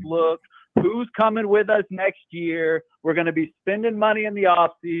Levis look? Who's coming with us next year? We're going to be spending money in the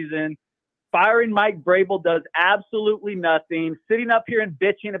offseason. Firing Mike Vrabel does absolutely nothing. Sitting up here and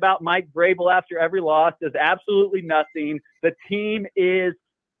bitching about Mike Vrabel after every loss does absolutely nothing. The team is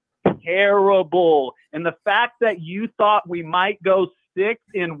terrible. And the fact that you thought we might go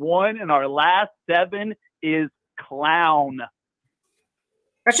 6-1 in our last 7 is clown.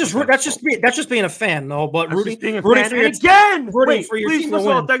 That's just being a fan, though. But rooting for your Please, team first to of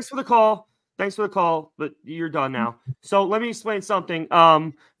all, win. thanks for the call, but you're done now. So let me explain something.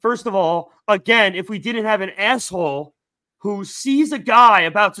 First of all, again, if we didn't have an asshole who sees a guy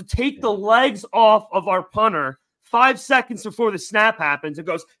about to take the legs off of our punter 5 seconds before the snap happens and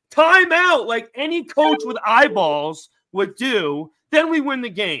goes, timeout, like any coach with eyeballs would do, then we win the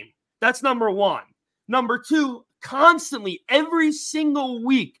game. That's number one. Number two, constantly, every single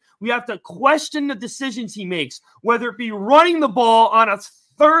week, we have to question the decisions he makes, whether it be running the ball on a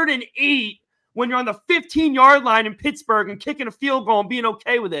 3rd and 8 when you're on the 15-yard line in Pittsburgh and kicking a field goal and being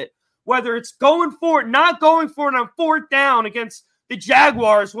okay with it, whether it's going for it, not going for it on 4th down against the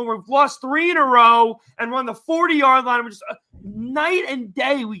Jaguars when we've lost 3 in a row and we're on the 40-yard line. We're just night and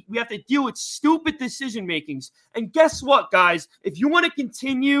day, we have to deal with stupid decision makings. And guess what, guys? If you want to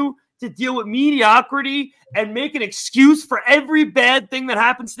continue to deal with mediocrity and make an excuse for every bad thing that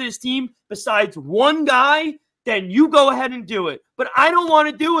happens to this team besides one guy, then you go ahead and do it. But I don't want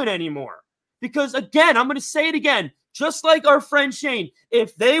to do it anymore. Because, again, I'm going to say it again, just like our friend Shane,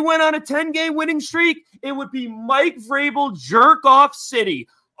 if they went on a 10-game winning streak, it would be Mike Vrabel jerk-off city.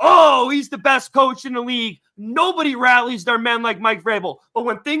 Oh, he's the best coach in the league. Nobody rallies their men like Mike Vrabel. But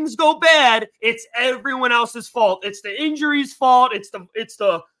when things go bad, it's everyone else's fault. It's the injuries' fault. It's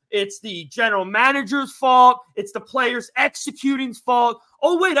the general manager's fault. It's the players executing's fault.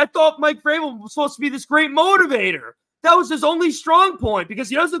 Oh, wait, I thought Mike Vrabel was supposed to be this great motivator. That was his only strong point because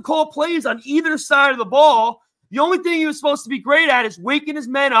he doesn't call plays on either side of the ball. The only thing he was supposed to be great at is waking his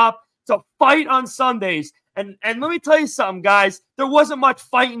men up to fight on Sundays. And let me tell you something, guys. There wasn't much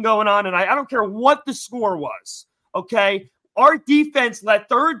fighting going on tonight. I don't care what the score was, okay? Our defense let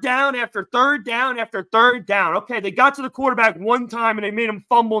 3rd down after 3rd down after 3rd down. Okay, they got to the quarterback one time and they made him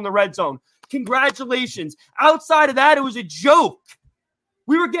fumble in the red zone. Congratulations. Outside of that, it was a joke.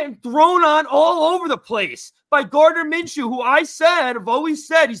 We were getting thrown on all over the place by Gardner Minshew, who I've always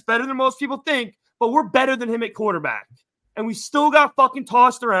said he's better than most people think, but we're better than him at quarterback. And we still got fucking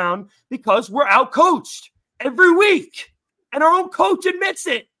tossed around because we're outcoached every week. And our own coach admits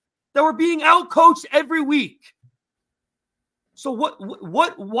it, that we're being outcoached every week. So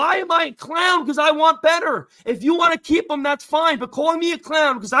why am I a clown? Because I want better. If you want to keep them, that's fine. But calling me a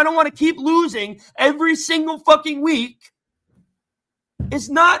clown because I don't want to keep losing every single fucking week is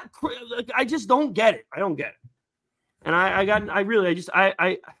not, I just don't get it. I don't get it. And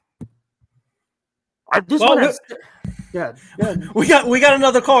we got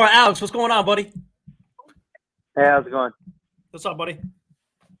another caller. Alex, what's going on, buddy? Hey, how's it going? What's up, buddy?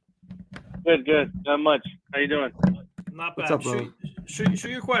 Good. Not much. How you doing? Not bad. What's up, bro? Shoot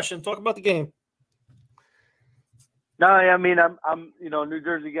your question. Talk about the game. No, I mean, I'm a New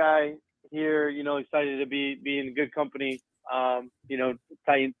Jersey guy here, excited to be in good company.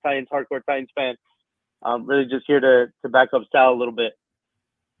 Titans hardcore Titans fan. Really just here to back up Sal a little bit.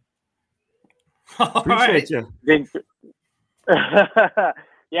 Appreciate you.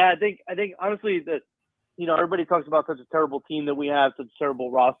 Yeah, I think honestly that everybody talks about such a terrible team that we have, such a terrible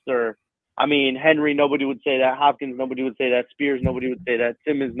roster. I mean, Henry, nobody would say that. Hopkins, nobody would say that. Spears, nobody would say that.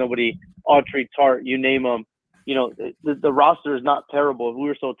 Simmons, nobody. Autry, Tart, you name them. The roster is not terrible. If we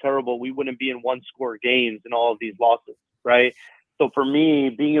were so terrible, we wouldn't be in one-score games in all of these losses, right? So for me,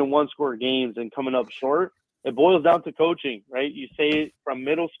 being in one-score games and coming up short, it boils down to coaching, right? You say it from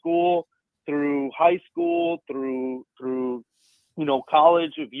middle school through high school, through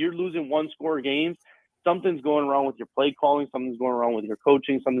college. If you're losing one-score games, something's going wrong with your play calling, something's going wrong with your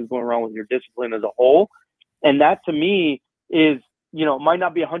coaching, something's going wrong with your discipline as a whole. And that to me is, might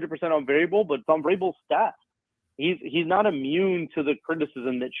not be 100% on Variable, but it's on Variable's staff. He's not immune to the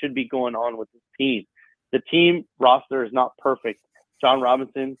criticism that should be going on with his team. The team roster is not perfect. John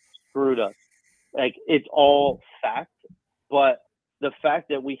Robinson screwed us. Like, it's all fact, but the fact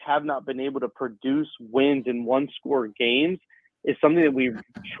that we have not been able to produce wins in one-score games is something that we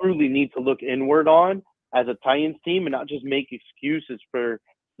truly need to look inward on as a Titans team, and not just make excuses for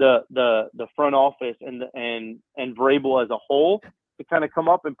the front office and Vrabel as a whole to kind of come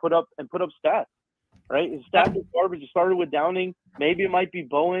up and put up stats. Right, his stats is garbage. It started with Downing. Maybe it might be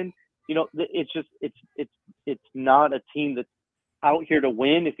Bowen. It's not a team that's out here to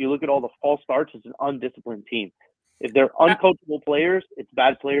win. If you look at all the false starts, it's an undisciplined team. If they're uncoachable players, it's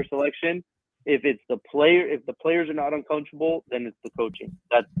bad player selection. If the players are not uncoachable, then it's the coaching.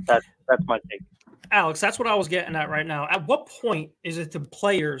 That's my take. Alex, that's what I was getting at right now. At what point is it the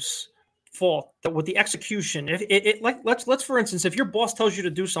players' fault that with the execution? Let's for instance, if your boss tells you to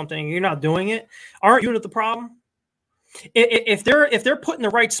do something and you're not doing it, aren't you the problem? If they're put in the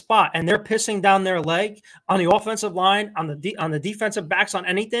right spot and they're pissing down their leg on the offensive line, on the defensive backs, on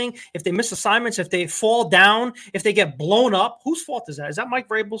anything, if they miss assignments, if they fall down, if they get blown up, whose fault is that? Is that Mike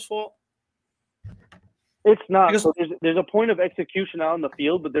Vrabel's fault? It's not. So there's a point of execution out on the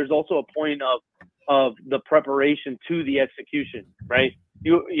field, but there's also a point of the preparation to the execution, right?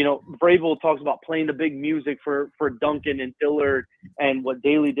 Vrabel talks about playing the big music for Duncan and Dillard and what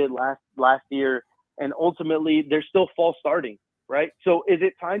Daly did last year, and ultimately they're still false starting, right? So is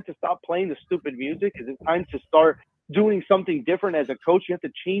it time to stop playing the stupid music? Is it time to start doing something different as a coach? You have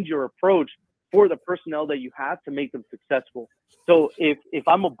to change your approach for the personnel that you have to make them successful. So if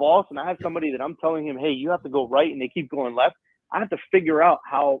I'm a boss and I have somebody that I'm telling him, hey, you have to go right, and they keep going left, I have to figure out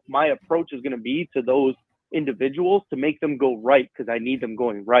how my approach is going to be to those individuals to make them go right, because I need them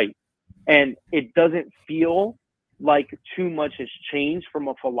going right. And it doesn't feel like too much has changed from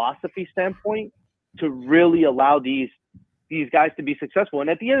a philosophy standpoint to really allow these guys to be successful. And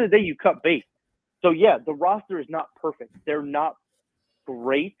at the end of the day, you cut bait. So yeah, the roster is not perfect. They're not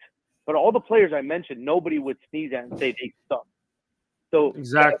great, but all the players I mentioned, nobody would sneeze at and say they suck. So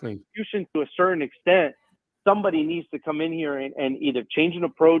exactly, execution to a certain extent, somebody needs to come in here and either change an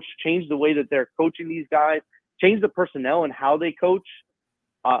approach, change the way that they're coaching these guys, change the personnel and how they coach.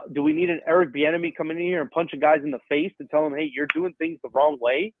 Do we need an Eric Bieniemy coming in here and punching guys in the face to tell them, hey, you're doing things the wrong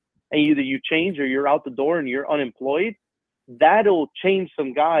way, and either you change or you're out the door and you're unemployed? That'll change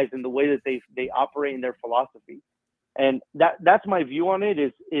some guys in the way that they operate in their philosophy. And that's my view on it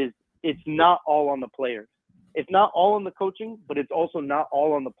is it's not all on the players. It's not all on the coaching, but it's also not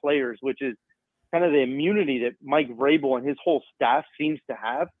all on the players, which is kind of the immunity that Mike Vrabel and his whole staff seems to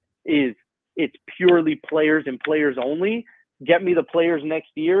have. Is it's purely players and players only. Get me the players next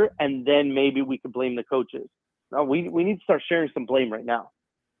year, and then maybe we could blame the coaches. No, we need to start sharing some blame right now.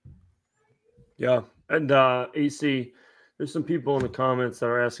 Yeah, and AC, there's some people in the comments that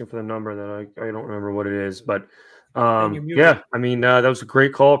are asking for the number that I don't remember what it is, but yeah, I mean that was a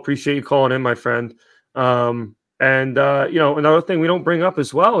great call. Appreciate you calling in, my friend. And another thing we don't bring up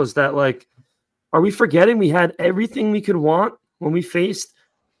as well is that, like, are we forgetting we had everything we could want when we faced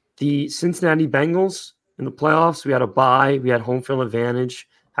the Cincinnati Bengals in the playoffs? We had a bye, we had home field advantage,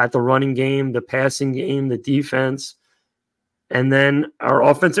 had the running game, the passing game, the defense, and then our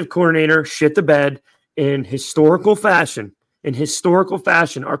offensive coordinator shit the bed in historical fashion.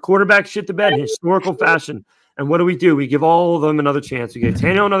 Our quarterback shit the bed in historical fashion. And what do? We give all of them another chance. We gave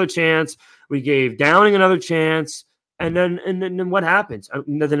Tannehill another chance. We gave Downing another chance. And then what happens?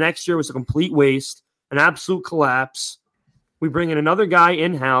 The next year was a complete waste, an absolute collapse. We bring in another guy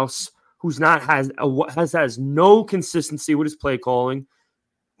in-house who's has no consistency with his play calling.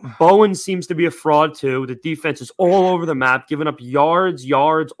 Bowen seems to be a fraud too. The defense is all over the map, giving up yards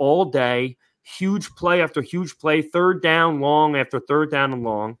all day. huge play after huge play, third down long after third down and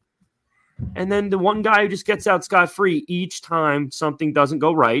long. And then the one guy who just gets out scot-free each time something doesn't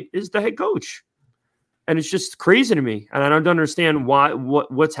go right is the head coach. And it's just crazy to me. And I don't understand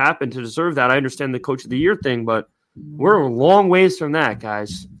what's happened to deserve that. I understand the coach of the year thing, but we're a long ways from that,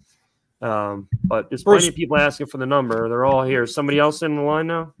 guys. But there's plenty of people asking for the number. They're all here. Somebody else in the line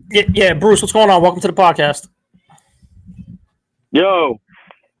now? Yeah, Bruce, what's going on? Welcome to the podcast. Yo.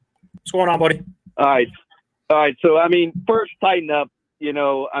 What's going on, buddy? All right. So, I mean, first, tighten up. You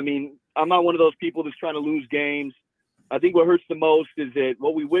know, I mean, I'm not one of those people that's trying to lose games. I think what hurts the most is that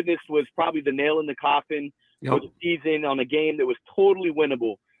what we witnessed was probably the nail in the coffin for the season on a game that was totally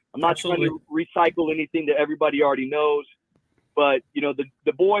winnable. I'm not trying to recycle anything that everybody already knows. But, you know,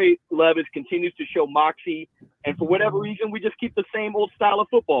 the boy Levis continues to show moxie. And for whatever reason, we just keep the same old style of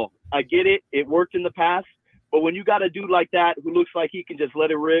football. I get it. It worked in the past. But when you got a dude like that who looks like he can just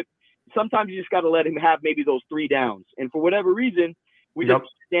let it rip, sometimes you just got to let him have maybe those 3 downs. And for whatever reason, we just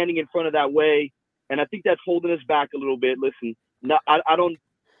standing in front of that way. And I think that's holding us back a little bit. Listen, I don't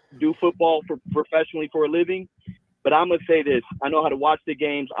do football professionally for a living, but I'm going to say this. I know how to watch the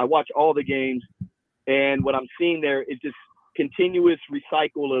games. I watch all the games. And what I'm seeing there is just continuous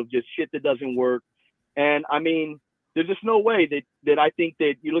recycle of just shit that doesn't work. And, I mean, there's just no way that I think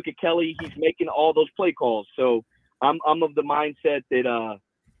that you look at Kelly, he's making all those play calls. So I'm of the mindset that,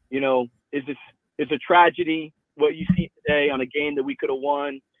 you know, it's a tragedy what you see today on a game that we could have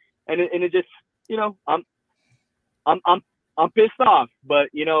won. And it just, you know, I'm pissed off, but,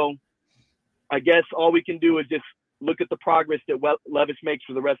 you know, I guess all we can do is just look at the progress that Levis makes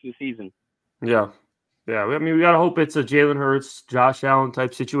for the rest of the season. Yeah. Yeah. I mean, we got to hope it's a Jalen Hurts, Josh Allen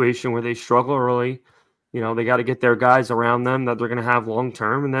type situation where they struggle early. You know, they got to get their guys around them that they're going to have long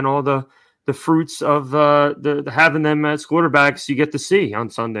term, and then all the fruits of the having them as quarterbacks you get to see on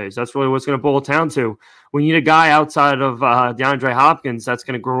Sundays. That's really what's going to boil down to. We need a guy outside of DeAndre Hopkins that's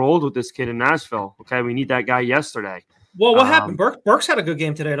going to grow old with this kid in Nashville. Okay, we need that guy yesterday. Well, what happened? Burks had a good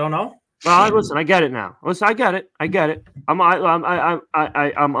game today. Don't know. Listen, I get it now. Listen, I get it. I'm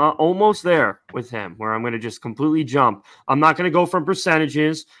almost there with him, where I'm going to just completely jump. I'm not going to go from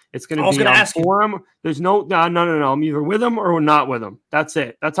percentages. It's going to be for him. There's no. I'm either with him or not with him. That's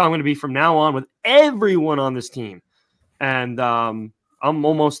it. That's how I'm going to be from now on with everyone on this team. And I'm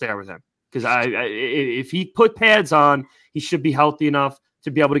almost there with him because if he put pads on, he should be healthy enough to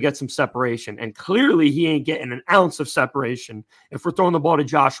be able to get some separation. And clearly he ain't getting an ounce of separation if we're throwing the ball to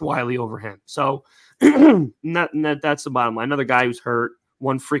Josh Wiley over him. So that's the bottom line. Another guy who's hurt,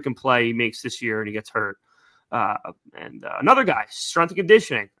 one freaking play he makes this year and he gets hurt. And another guy, strength and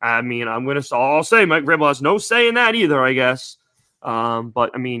conditioning. I mean, I'll say Mike Vrabel has no say in that either, I guess. But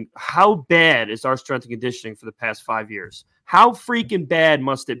I mean, how bad is our strength and conditioning for the past 5 years? How freaking bad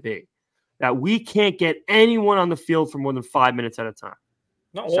must it be that we can't get anyone on the field for more than 5 minutes at a time?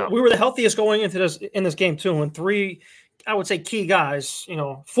 No, we were the healthiest going into this game too, and 3, I would say, key guys.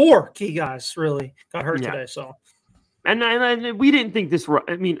 4 key guys really got hurt today. So, and we didn't think this.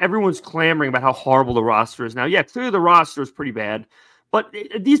 I mean, everyone's clamoring about how horrible the roster is now. Yeah, clearly the roster is pretty bad, but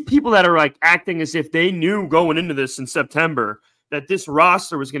these people that are like acting as if they knew going into this in September that this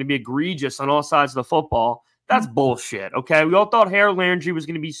roster was going to be egregious on all sides of the football. That's bullshit. Okay, we all thought Harold Landry was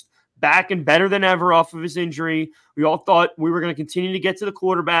going to be back and better than ever off of his injury. We all thought we were going to continue to get to the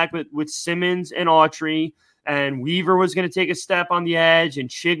quarterback with Simmons and Autry, and Weaver was going to take a step on the edge, and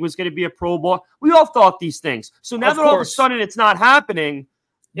Chig was going to be a Pro Bowl. We all thought these things. So now that all of a sudden it's not happening,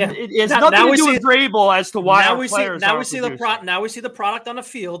 it has nothing to do with Vrabel as to why our players now we see the product on the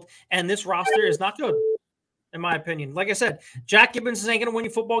field, and this roster is not good. In my opinion, like I said, Jack Gibbons ain't going to win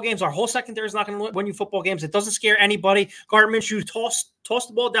you football games. Our whole secondary is not going to win you football games. It doesn't scare anybody. Gardner Minshew toss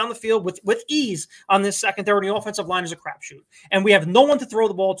the ball down the field with ease on this secondary. The offensive line is a crapshoot, and we have no one to throw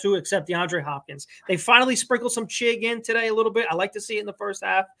the ball to except DeAndre Hopkins. They finally sprinkled some Chig in today a little bit. I like to see it in the first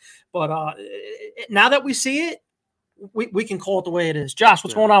half, but now that we see it, we can call it the way it is. Josh,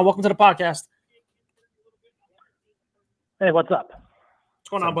 what's going on? Welcome to the podcast. Hey, what's up? What's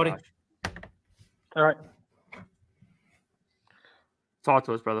going on, buddy? All right. Talk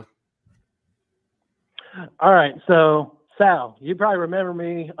to us, brother. All right. So, Sal, you probably remember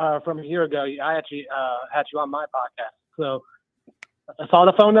me from a year ago. I actually had you on my podcast. So I saw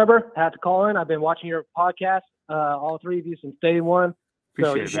the phone number, had to call in. I've been watching your podcast, all 3 of you since day one.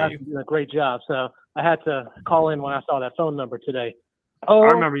 So you guys are doing a great job. So I had to call in when I saw that phone number today. I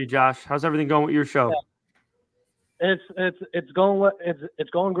remember you, Josh. How's everything going with your show? Yeah. It's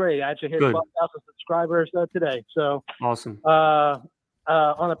going great. I actually hit 12,000 subscribers today. So awesome.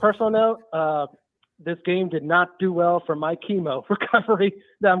 On a personal note, this game did not do well for my chemo recovery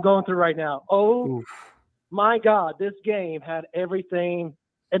that I'm going through right now. Oh, Oof. my God, this game had everything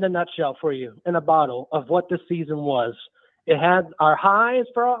in a nutshell for you, in a bottle of what this season was. It had our highs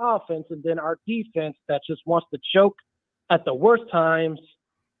for our offense and then our defense that just wants to choke at the worst times.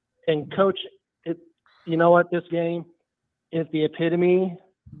 And coach, you know what? This game is the epitome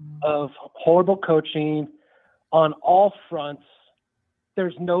of horrible coaching on all fronts.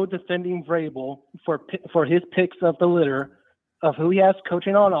 There's no defending Vrabel for his picks of the litter of who he has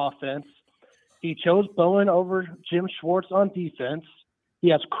coaching on offense. He chose Bowen over Jim Schwartz on defense. He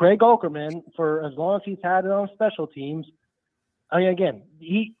has Craig Okerman for as long as he's had it on special teams. I mean, again,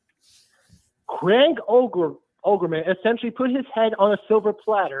 Craig Okerman essentially put his head on a silver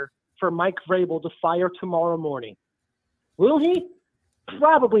platter for Mike Vrabel to fire tomorrow morning. Will he?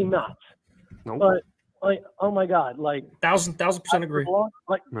 Probably not. Nope. But oh my God, 1,000% agree.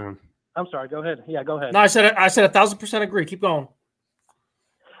 I'm sorry. Go ahead. Yeah, go ahead. No, I said 1,000% agree. Keep going.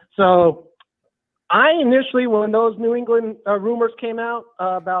 So, I initially, when those New England rumors came out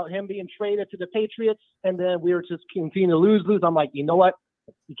about him being traded to the Patriots, and then we were just continuing to lose, I'm like, you know what?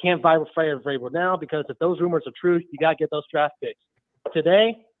 You can't fire Vrabel now because if those rumors are true, you got to get those draft picks.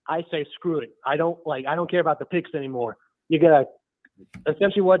 Today, I say screw it. I don't care about the picks anymore. You got to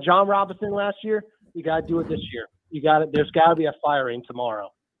essentially what John Robinson last year. You got to do it this year. There's got to be a firing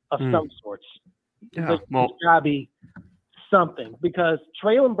tomorrow of some sorts. Yeah, there's got to be something because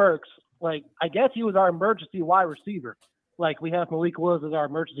Traylon Burks, I guess he was our emergency wide receiver. We have Malik Willis as our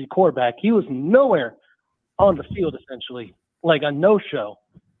emergency quarterback. He was nowhere on the field, essentially, a no-show.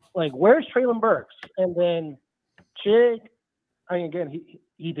 Where's Traylon Burks? And then Chig, again,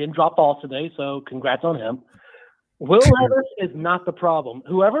 he didn't drop balls today, so congrats on him. Will Levis is not the problem.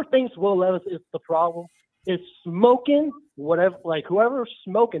 Whoever thinks Will Levis is the problem is smoking whatever. Whoever's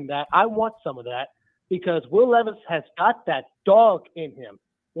smoking that, I want some of that because Will Levis has got that dog in him.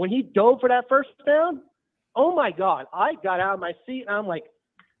 When he dove for that first down, oh my God! I got out of my seat and I'm like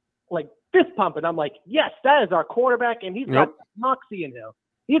fist pumping. I'm like, yes, that is our quarterback, and he's got moxie in him.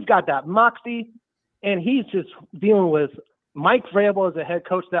 He's got that moxie, and he's just dealing with Mike Vrabel as a head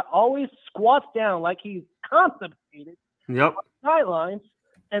coach that always squats down like he's constipated. Yep. On the sidelines,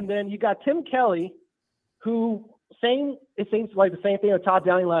 and then you got Tim Kelly, who it seems like the same thing with Todd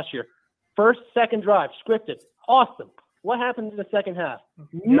Downing last year. First, second drive, scripted, awesome. What happened in the second half?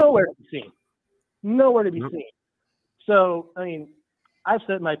 Nowhere to be seen. Nowhere to be seen. So, I've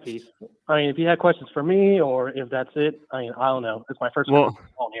said my piece. If you had questions for me or if that's it, I don't know. It's my first time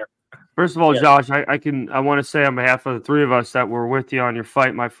on here. First of all, Josh, I want to say on behalf of the three of us that we're with you on your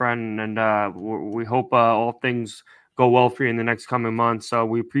fight, my friend, and we hope all things go well for you in the next coming months. So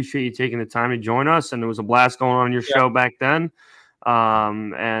we appreciate you taking the time to join us, and it was a blast going on your show back then.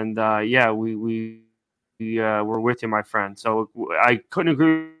 We're with you, my friend. So I couldn't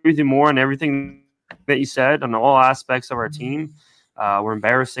agree with you more on everything that you said on all aspects of our team. We're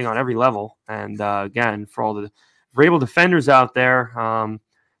embarrassing on every level, and again, for all the Vrabel defenders out there.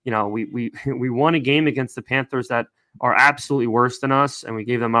 We won a game against the Panthers that are absolutely worse than us, and we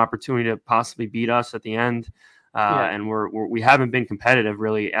gave them an opportunity to possibly beat us at the end. And we haven't been competitive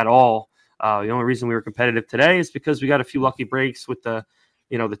really at all. The only reason we were competitive today is because we got a few lucky breaks with the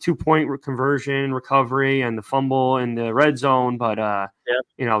 2-point conversion recovery and the fumble in the red zone. But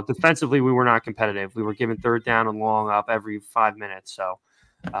defensively we were not competitive. We were given third down and long up every 5 minutes. So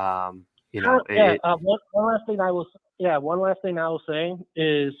one last thing I will say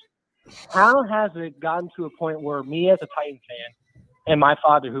is, how has it gotten to a point where me as a Titan fan and my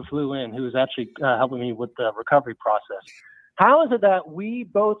father who flew in, who is actually helping me with the recovery process, how is it that we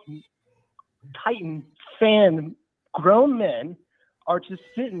both Titan fan grown men are just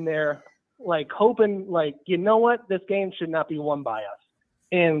sitting there hoping you know what, this game should not be won by us?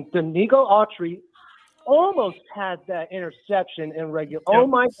 And Danico Autry almost had that interception in regular. Oh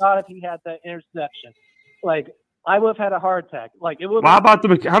my God, if he had that interception, I would have had a heart attack. It would. How about the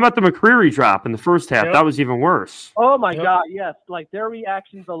McCreary drop in the first half? Yep. That was even worse. Oh my God, yes. Their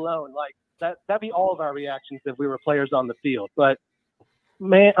reactions alone, that'd be all of our reactions if we were players on the field. But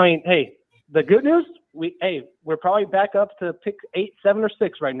man, hey, the good news, we're probably back up to pick 8, 7, or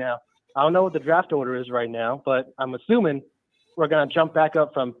 6 right now. I don't know what the draft order is right now, but I'm assuming we're going to jump back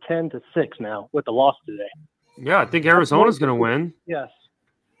up from 10 to 6 now with the loss today. Yeah, I think Arizona's going to win. Yes.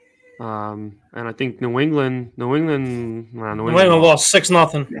 And I think New England lost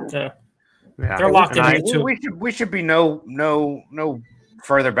 6-0. Yeah. They're locked in here too. We should be no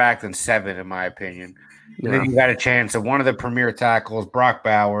further back than 7, in my opinion. And then you got a chance of one of the premier tackles, Brock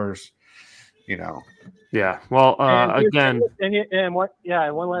Bowers. Yeah. Well, again, and one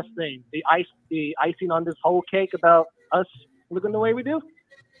last thing. The icing on this whole cake about us looking the way we do.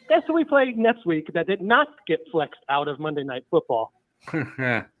 Guess who we play next week that did not get flexed out of Monday Night Football?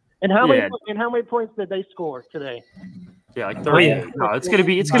 And how many points did they score today? Yeah, like 30. No, it's gonna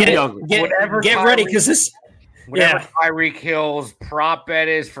be ugly. Get ready because this. Whatever Tyreek Hill's prop bet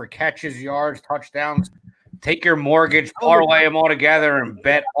is for catches, yards, touchdowns, take your mortgage, parlay them all together, and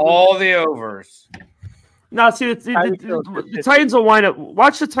bet all the overs. No, see, the Titans will wind up.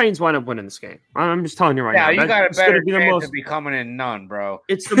 Watch the Titans wind up winning this game. I'm just telling you right now. Yeah, you got a better chance of becoming in none, bro.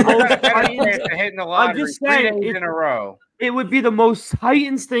 It's the most Titans hitting the lottery. I'm just saying, 3 days in a row. It would be the most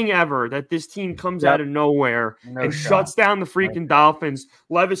Titans thing ever that this team comes out of nowhere and shuts down the freaking Dolphins.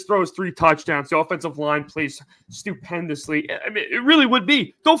 Levis throws 3 touchdowns. The offensive line plays stupendously. I mean, it really would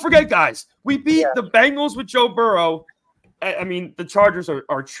be. Don't forget, guys, we beat the Bengals with Joe Burrow. I mean, the Chargers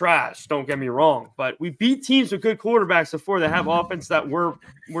are trash. Don't get me wrong, but we beat teams with good quarterbacks before that have offense that we're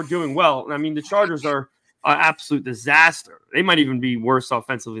doing well. I mean, the Chargers are an absolute disaster. They might even be worse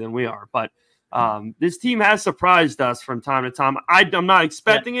offensively than we are. But this team has surprised us from time to time. I'm not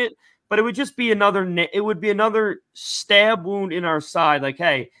expecting it, but it would just be another stab wound in our side. Like,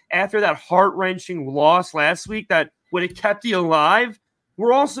 hey, after that heart-wrenching loss last week that would have kept you alive,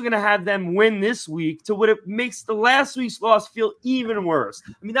 we're also going to have them win this week to what it makes the last week's loss feel even worse.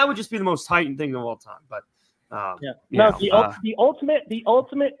 I mean, that would just be the most Titan thing of all time. But the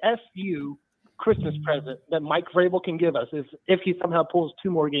ultimate SU Christmas present that Mike Vrabel can give us is if he somehow pulls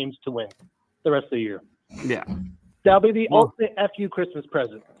 2 more games to win the rest of the year. Yeah, that'll be the ultimate FU Christmas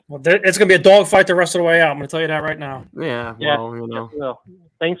present. Well, it's going to be a dogfight the rest of the way out. I'm going to tell you that right now. Yeah. Well,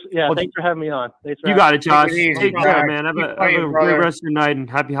 Thanks. Thanks for having me on. You got it, Josh. Take care, man. Have a great rest of your night and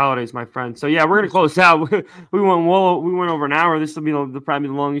happy holidays, my friend. So we're gonna close out. We went over an hour. This will be probably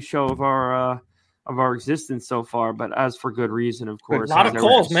the longest show of our existence so far, but as for good reason, of course. A lot of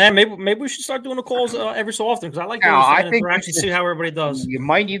calls, man. Maybe we should start doing the calls every so often because I like to actually see how everybody does. You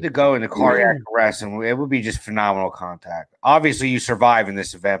might need to go in the cardiac arrest, and it would be just phenomenal contact. Obviously, you survive in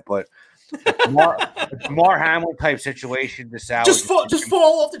this event, but. More Hamlin type situation. Just fall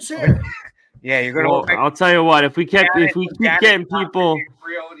off the chair. Yeah, you're gonna. I'll tell you what. If we keep getting people,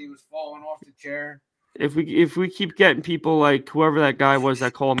 he was falling off the chair. If we keep getting people like whoever that guy was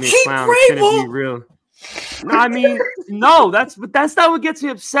that called me a clown, it's gonna be real. No, I mean, no, that's not what gets me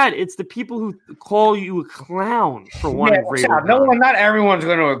upset. It's the people who call you a clown for wanting Vrabel. Not everyone's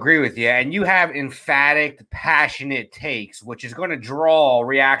going to agree with you, and you have emphatic, passionate takes, which is going to draw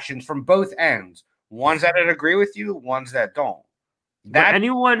reactions from both ends. Ones that agree with you, ones that don't.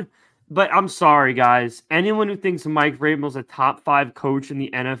 But I'm sorry, guys. Anyone who thinks Mike Vrabel is a top 5 coach in the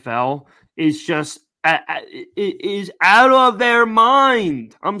NFL is just is out of their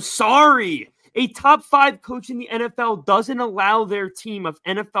mind. I'm sorry. A top 5 coach in the NFL doesn't allow their team of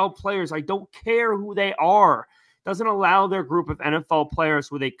NFL players, I don't care who they are, doesn't allow their group of NFL players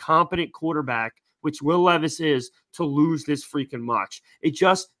with a competent quarterback, which Will Levis is, to lose this freaking much. It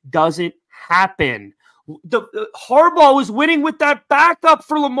just doesn't happen. The Harbaugh was winning with that backup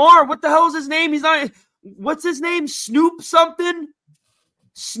for Lamar. What the hell is his name? What's his name? Snoop something?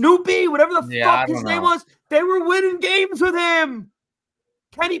 Snoopy? Whatever the fuck his name was. They were winning games with him.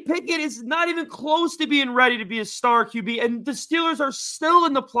 Kenny Pickett is not even close to being ready to be a star QB, and the Steelers are still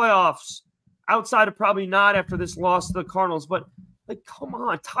in the playoffs, outside of probably not after this loss to the Cardinals. But, come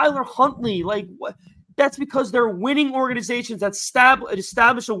on, Tyler Huntley, what? That's because they're winning organizations that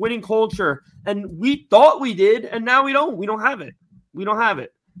establish a winning culture, and we thought we did, and now we don't. We don't have it. We don't have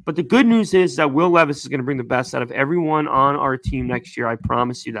it. But the good news is that Will Levis is going to bring the best out of everyone on our team next year. I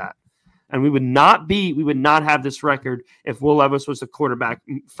promise you that. And we would not have this record if Will Levis was the quarterback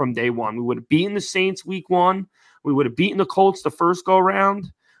from day one. We would have beaten the Saints week 1. We would have beaten the Colts the first go round.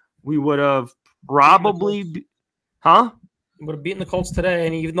 We would have probably, We would have beaten the Colts today.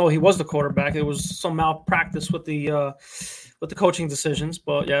 And even though he was the quarterback, it was some malpractice with the coaching decisions.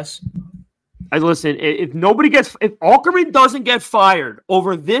 But yes, listen. If Ackerman doesn't get fired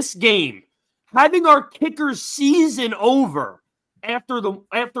over this game, having our kicker's season over.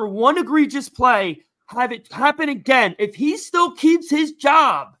 After one egregious play, have it happen again. If he still keeps his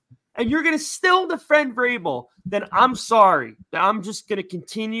job and you're going to still defend Vrabel, then I'm sorry. I'm just going to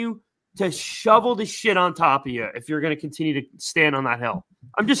continue to shovel the shit on top of you if you're going to continue to stand on that hill.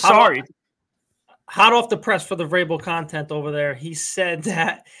 I'm just sorry. Hot off the press for the Vrabel content over there. He said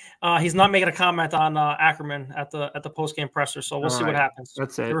that he's not making a comment on Ackerman at the post-game presser, so we'll see what happens.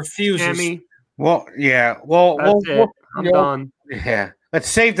 That's it. He refuses. Tammy, Well, yeah. I'm done. Yeah. Let's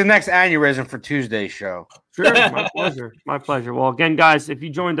save the next aneurysm for Tuesday's show. Sure, my pleasure. My pleasure. Well, again, guys, if you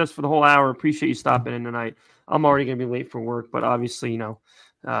joined us for the whole hour, appreciate you stopping in tonight. I'm already going to be late for work, but obviously, it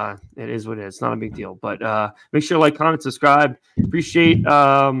is what it is. It's not a big deal. But make sure to like, comment, subscribe. Appreciate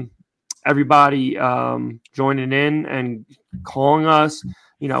everybody joining in and calling us.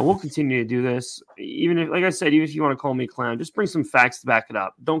 We'll continue to do this. Even if, like I said, even if you want to call me a clown, just bring some facts to back it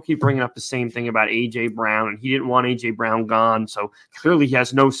up. Don't keep bringing up the same thing about A.J. Brown, and he didn't want A.J. Brown gone, so clearly he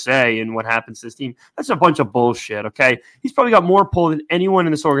has no say in what happens to this team. That's a bunch of bullshit, okay? He's probably got more pull than anyone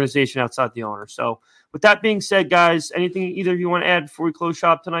in this organization outside the owner. So with that being said, guys, anything either of you want to add before we close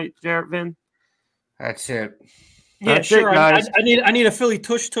shop tonight, Jarrett, Vin? That's it. Yeah, That's sure. it, guys. I need a Philly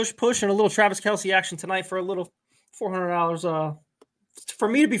tush push and a little Travis Kelce action tonight for a little $400. For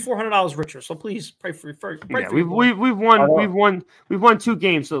me to be $400 richer, so please pray for we've won 2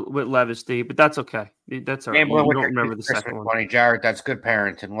 games with Levis D, but that's okay. That's all right. You don't remember the second one. Funny, Jared. That's good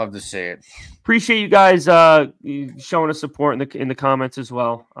parenting. Love to see it. Appreciate you guys showing us support in the comments as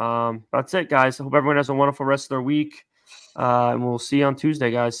well. That's it, guys. I hope everyone has a wonderful rest of their week, and we'll see you on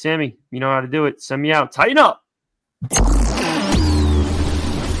Tuesday, guys. Sammy, you know how to do it. Send me out. Tighten up.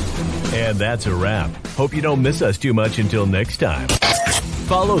 And that's a wrap. Hope you don't miss us too much until next time.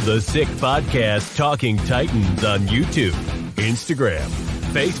 Follow the Sick Podcast Talking Titans on YouTube, Instagram,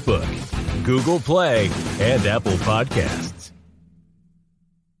 Facebook, Google Play, and Apple Podcasts.